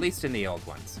day, at least in the old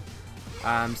ones.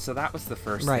 So that was the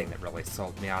first thing that really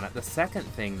sold me on it. The second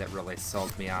thing that really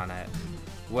sold me on it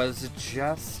was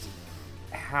just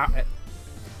how...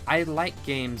 I like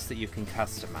games that you can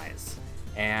customize.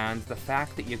 And the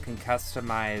fact that you can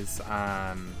customize,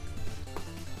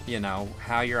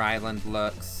 how your island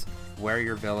looks, where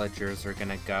your villagers are going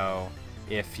to go.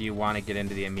 If you want to get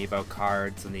into the amiibo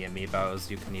cards and the amiibos,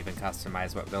 you can even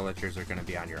customize what villagers are going to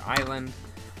be on your island.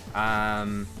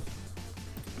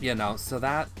 So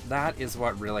that is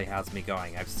what really has me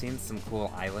going. I've seen some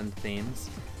cool island themes,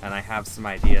 and I have some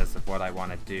ideas of what I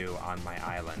want to do on my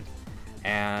island.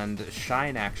 And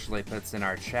Shine actually puts in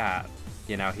our chat,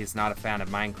 he's not a fan of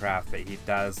Minecraft, but he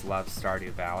does love Stardew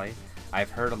Valley.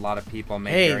 I've heard a lot of people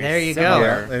make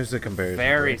there's a comparison.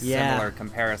 Very similar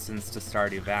comparisons to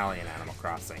Stardew Valley and Animal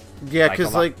Crossing. Yeah,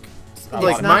 because like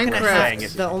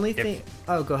Minecraft, the only thing.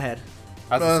 Oh, go ahead.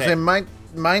 I was saying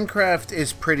Minecraft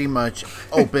is pretty much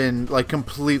open, like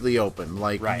completely open.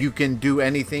 Like you can do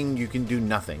anything, you can do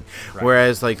nothing. Right.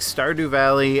 Whereas like Stardew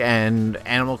Valley and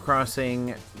Animal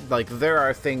Crossing, like there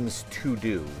are things to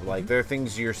do. Like there are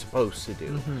things you're supposed to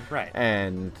do. Right.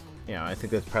 And I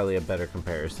think that's probably a better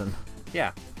comparison.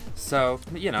 Yeah. So,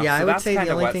 Yeah, I would say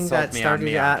the only thing that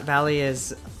Stardew Valley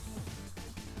is...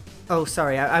 Oh,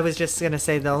 sorry. I was just going to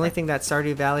say the only thing that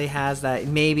Stardew Valley has that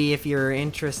maybe if you're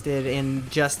interested in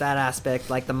just that aspect,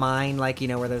 like the mine, like,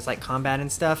 where there's like combat and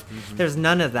stuff, there's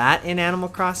none of that in Animal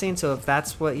Crossing. So if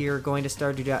that's what you're going to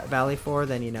Stardew Valley for,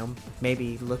 then,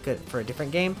 maybe look for a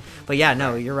different game. But yeah,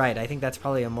 no, you're right. I think that's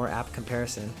probably a more apt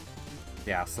comparison.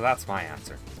 Yeah, so that's my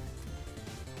answer.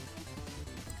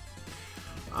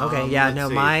 Okay,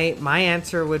 my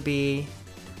answer would be...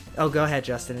 Oh, go ahead,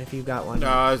 Justin, if you've got one. No,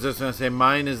 I was just going to say,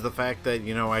 mine is the fact that,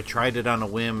 I tried it on a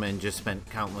whim and just spent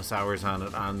countless hours on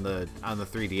it on the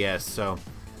 3DS, so...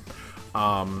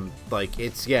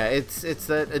 it's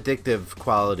that addictive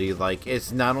quality. Like,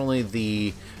 it's not only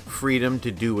the freedom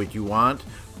to do what you want,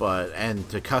 and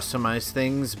to customize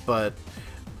things, but,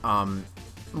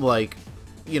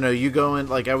 you go in,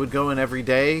 like, I would go in every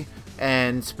day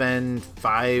and spend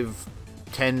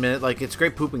 5-10 minutes. Like, it's a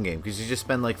great pooping game because you just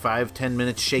spend like 5-10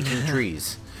 minutes shaking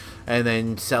trees and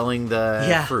then selling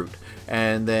the fruit.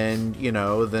 And then,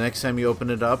 the next time you open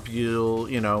it up, you'll,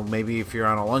 maybe if you're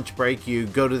on a lunch break, you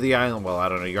go to the island. Well, I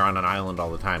don't know. You're on an island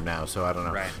all the time now, so I don't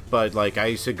know. Right. But, like, I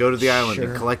used to go to the island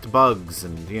and collect bugs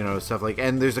and, stuff like...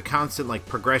 And there's a constant, like,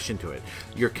 progression to it.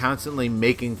 You're constantly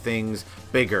making things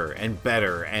bigger and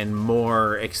better and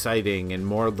more exciting and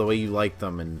more the way you like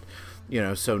them. And,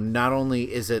 so not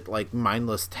only is it, like,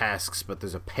 mindless tasks, but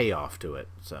there's a payoff to it,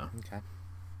 so... Okay.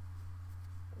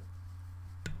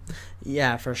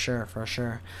 Yeah, for sure.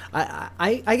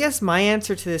 I guess my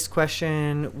answer to this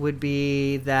question would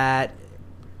be that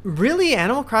really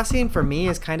Animal Crossing for me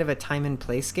is kind of a time and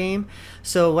place game.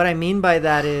 So what I mean by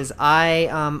that is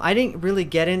I didn't really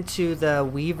get into the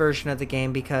Wii version of the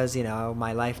game because,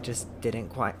 my life just didn't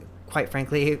quite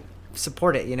frankly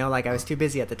support it, like I was too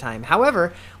busy at the time.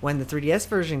 However, when the 3DS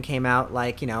version came out,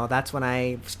 like, that's when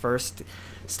I first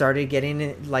started getting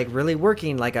it, like, really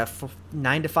working like a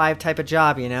 9-to-5 type of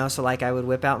job, so like I would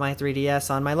whip out my 3DS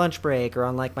on my lunch break or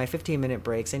on like my 15-minute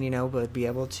breaks and would be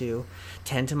able to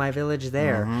tend to my village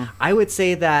there. I would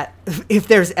say that if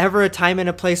there's ever a time and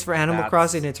a place for Animal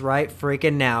Crossing, it's right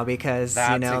freaking now, because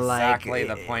that's exactly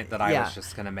the point that I was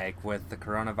just gonna make. With the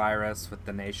coronavirus, with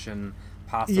the nation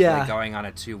possibly going on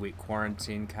a 2-week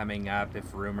quarantine coming up,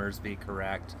 if rumors be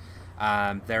correct,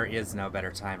 there is no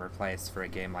better time or place for a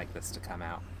game like this to come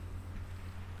out.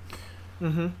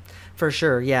 For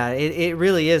sure, yeah. It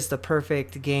really is the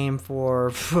perfect game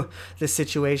for the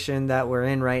situation that we're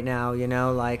in right now,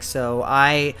 so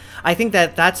I think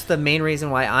that's the main reason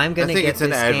why I'm going to get this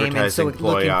game. And so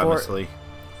ploy, honestly.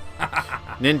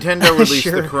 Nintendo released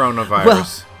the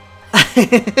coronavirus.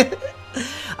 Well,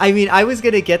 I mean, I was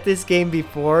going to get this game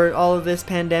before all of this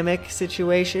pandemic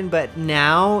situation, but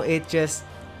now it just,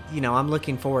 I'm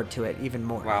looking forward to it even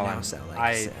more. Well, so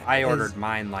I ordered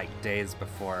mine like days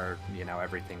before,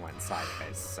 everything went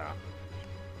sideways, so.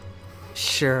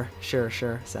 Sure.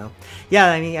 So,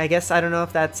 yeah, I mean, I guess I don't know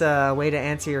if that's a way to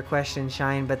answer your question,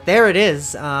 Shine, but there it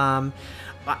is. I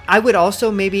would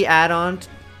also maybe add on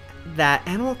that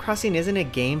Animal Crossing isn't a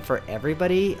game for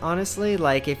everybody, honestly.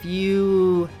 Like, if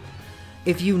you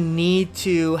need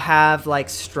to have like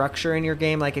structure in your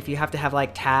game, like if you have to have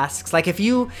like tasks, like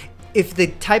if the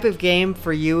type of game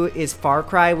for you is Far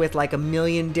Cry with like a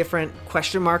million different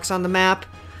question marks on the map,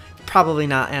 probably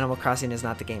not, Animal Crossing is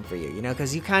not the game for you, you know,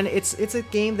 because you kind of, it's a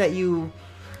game that you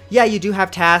do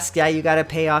have tasks, you got to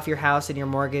pay off your house and your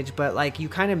mortgage, but like you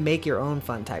kind of make your own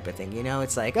fun type of thing, you know.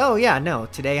 It's like, oh yeah, no,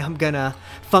 today I'm gonna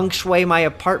feng shui my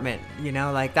apartment, you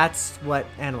know, like that's what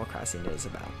Animal Crossing is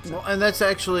about. So. Well, and that's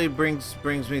actually brings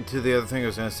me to the other thing I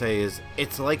was gonna say is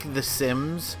it's like The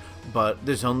Sims, but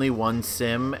there's only one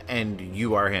sim and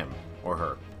you are him or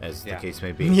her, as the case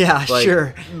may be. Yeah, like,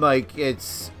 sure. Like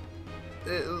it's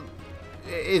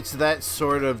that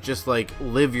sort of just like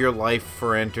live your life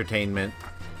for entertainment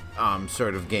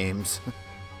sort of games.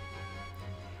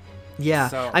 Yeah,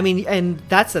 So- I mean, and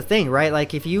that's the thing, right?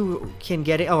 Like, if you can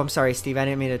get it... Oh, I'm sorry, Steve. I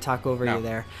didn't mean to talk over you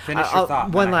there. Finish your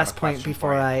thought, One then I have last a point question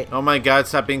before for you. I... Oh my God!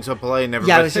 Stop being so polite. Never.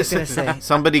 Yeah, I was just gonna say.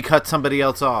 Somebody cut somebody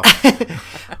else off.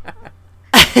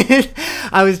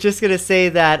 I was just gonna say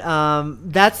that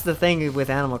that's the thing with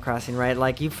Animal Crossing, right?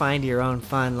 Like, you find your own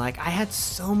fun. Like, I had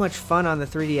so much fun on the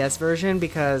 3DS version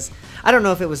because I don't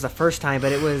know if it was the first time,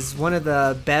 but it was one of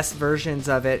the best versions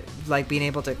of it. Like, being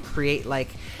able to create like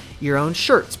your own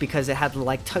shirts because it had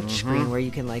like touch screen where you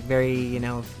can like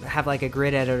have like a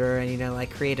grid editor and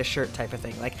like create a shirt type of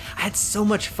thing. Like, I had so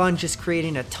much fun just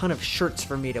creating a ton of shirts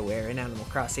for me to wear in Animal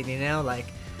Crossing. Like,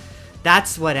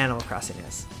 that's what Animal Crossing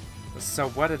is. So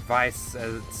what advice,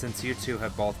 since you two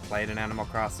have both played an Animal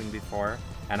Crossing before,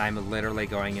 and I'm literally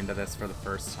going into this for the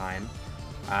first time,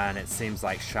 and it seems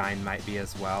like Shine might be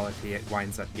as well if he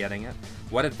winds up getting it,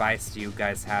 what advice do you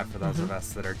guys have for those of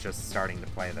us that are just starting to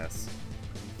play this?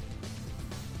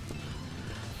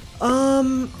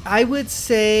 I would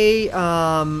say,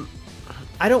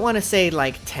 I don't want to say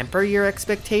like temper your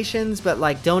expectations, but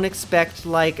like don't expect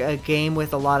like a game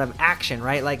with a lot of action,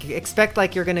 right? Like expect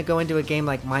like you're going to go into a game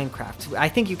like Minecraft. I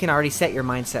think you can already set your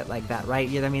mindset like that, right?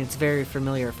 I mean, it's very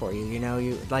familiar for you,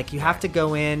 you have to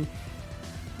go in,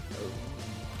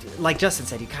 like Justin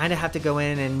said, you kind of have to go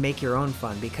in and make your own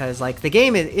fun because like the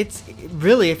game, it's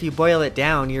really, if you boil it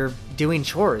down, you're doing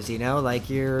chores, like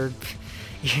you're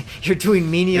doing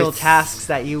menial tasks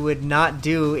that you would not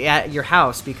do at your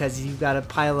house because you've got a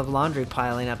pile of laundry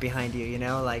piling up behind you,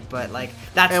 but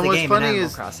that's the game in Animal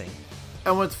Crossing.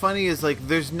 And what's funny is like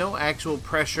there's no actual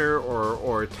pressure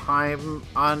or time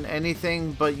on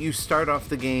anything, but you start off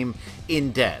the game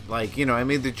in debt. Like, I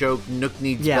made the joke, Nook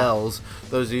needs bells.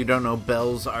 Those of you who don't know,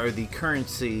 bells are the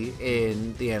currency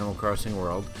in the Animal Crossing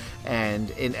world. And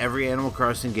in every Animal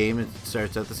Crossing game, it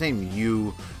starts out the same.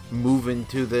 You move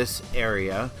into this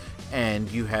area and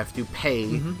you have to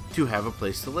pay to have a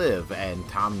place to live, and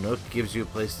Tom Nook gives you a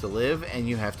place to live and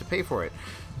you have to pay for it.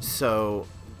 So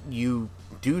you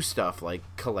do stuff like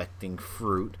collecting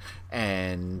fruit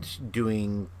and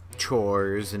doing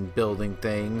chores and building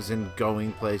things and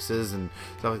going places and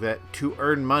stuff like that to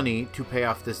earn money to pay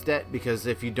off this debt, because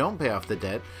if you don't pay off the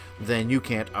debt, then you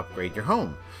can't upgrade your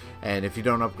home. And if you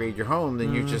don't upgrade your home,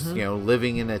 then you're just,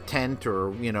 living in a tent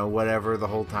or, whatever the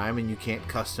whole time, and you can't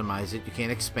customize it, you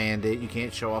can't expand it, you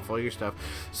can't show off all your stuff.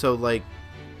 So, like,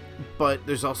 but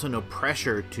there's also no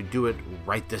pressure to do it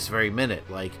right this very minute.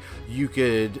 Like, you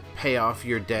could pay off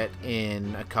your debt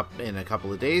in a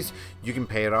couple of days, you can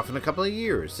pay it off in a couple of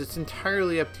years. It's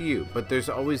entirely up to you. But there's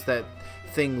always that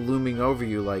thing looming over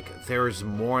you, like, there's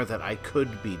more that I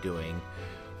could be doing.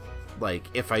 Like,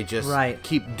 if I just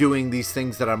keep doing these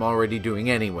things that I'm already doing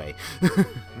anyway.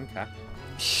 Okay.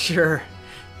 Sure.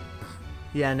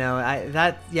 Yeah, no,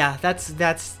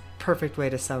 that's perfect way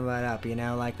to sum that up,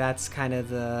 like that's kind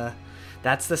of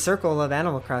that's the circle of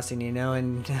Animal Crossing,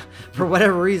 and for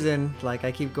whatever reason, like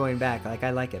I keep going back, like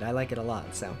I like it a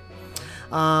lot, so.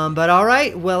 But all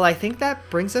right, well, I think that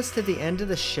brings us to the end of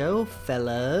the show,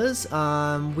 fellas.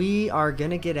 We are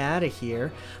going to get out of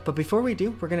here. But before we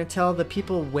do, we're going to tell the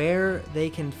people where they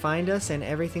can find us and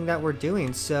everything that we're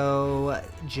doing. So,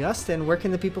 Justin, where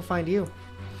can the people find you?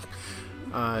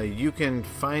 You can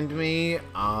find me.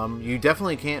 You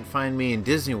definitely can't find me in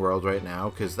Disney World right now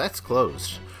because that's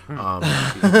closed. You can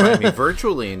find me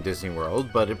virtually in Disney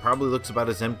World, but it probably looks about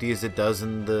as empty as it does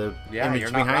in the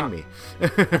image behind me.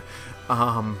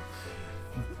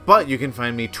 But you can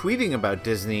find me tweeting about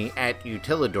Disney at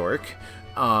Utilidork.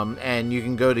 And you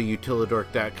can go to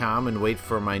utilidork.com and wait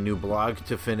for my new blog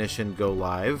to finish and go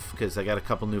live, because I got a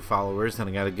couple new followers and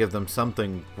I got to give them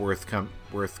something worth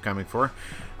coming for.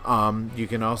 You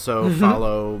can also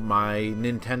follow my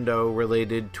Nintendo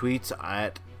related tweets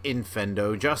at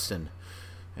InfendoJustin.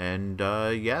 And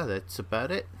that's about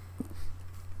it.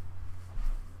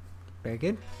 Very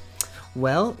good.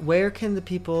 Well, where can the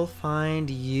people find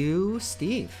you,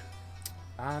 Steve?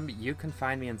 You can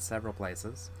find me in several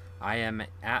places. I am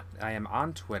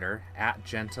on Twitter at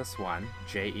Gentas1,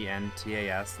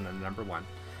 Gentas, and then the number 1.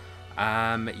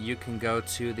 You can go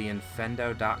to the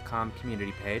Infendo.com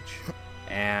community page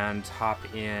and hop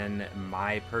in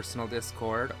my personal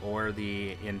Discord or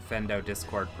the Infendo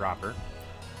Discord proper.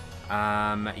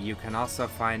 You can also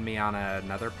find me on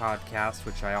another podcast,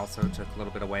 which I also took a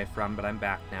little bit away from, but I'm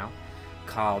back now,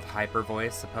 called Hyper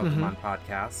Voice, a Pokemon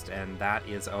podcast, and that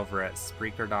is over at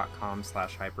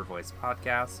Spreaker.com/Hypervoice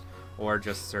podcast, or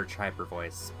just search Hyper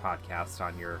Voice podcast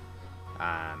on your,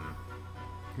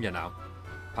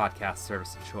 podcast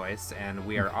service of choice. And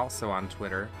we are also on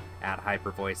Twitter at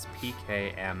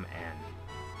HyperVoicePKMN.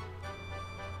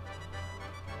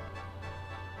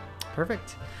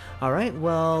 Perfect. All right.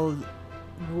 Well,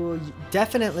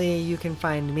 definitely you can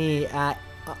find me at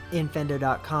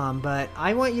infendo.com, but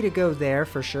I want you to go there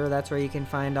for sure. That's where you can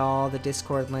find all the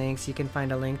Discord links. You can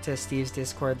find a link to Steve's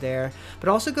Discord there, but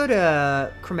also go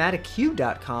to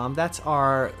chromaticq.com. That's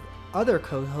our other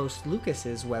co-host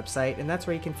Lucas's website, and that's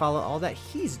where you can follow all that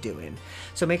he's doing.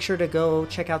 So make sure to go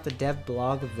check out the dev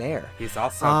blog there. He's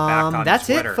also back on that's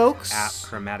Twitter it, folks. at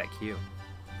ChromaticQ.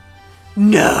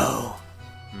 No.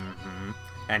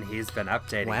 And he's been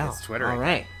updating his Twitter. All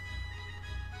right.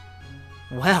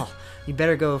 Well, you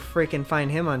better go freaking find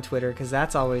him on Twitter, because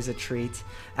that's always a treat.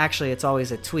 Actually, it's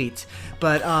always a tweet.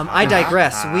 But I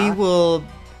digress. We will...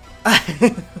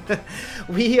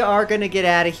 we are going to get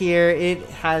out of here. It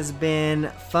has been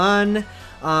fun.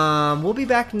 We'll be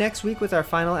back next week with our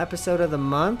final episode of the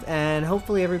month, and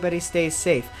hopefully everybody stays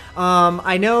safe.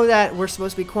 I know that we're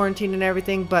supposed to be quarantined and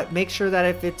everything, but make sure that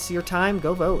if it's your time,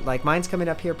 go vote. Like, mine's coming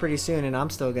up here pretty soon, and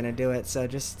I'm still going to do it, so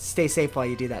just stay safe while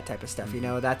you do that type of stuff. You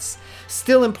know, that's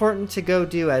still important to go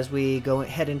do as we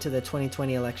head into the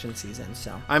 2020 election season.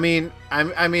 So I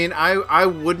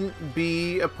wouldn't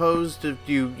be opposed to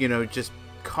you just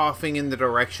coughing in the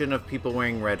direction of people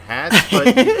wearing red hats,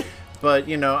 but but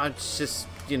it's just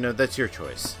that's your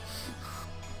choice.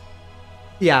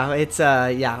 Yeah, it's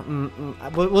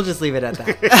we'll just leave it at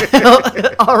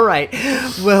that. All right.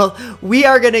 Well, we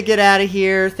are going to get out of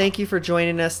here. Thank you for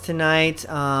joining us tonight.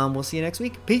 We'll see you next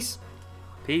week. Peace.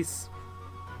 Peace.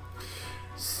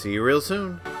 See you real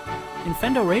soon.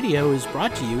 Infendo Radio is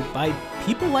brought to you by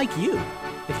people like you.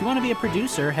 If you want to be a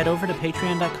producer, head over to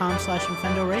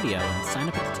patreon.com/Infendo Radio and sign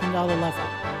up at the $10 level.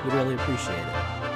 We'd really appreciate it.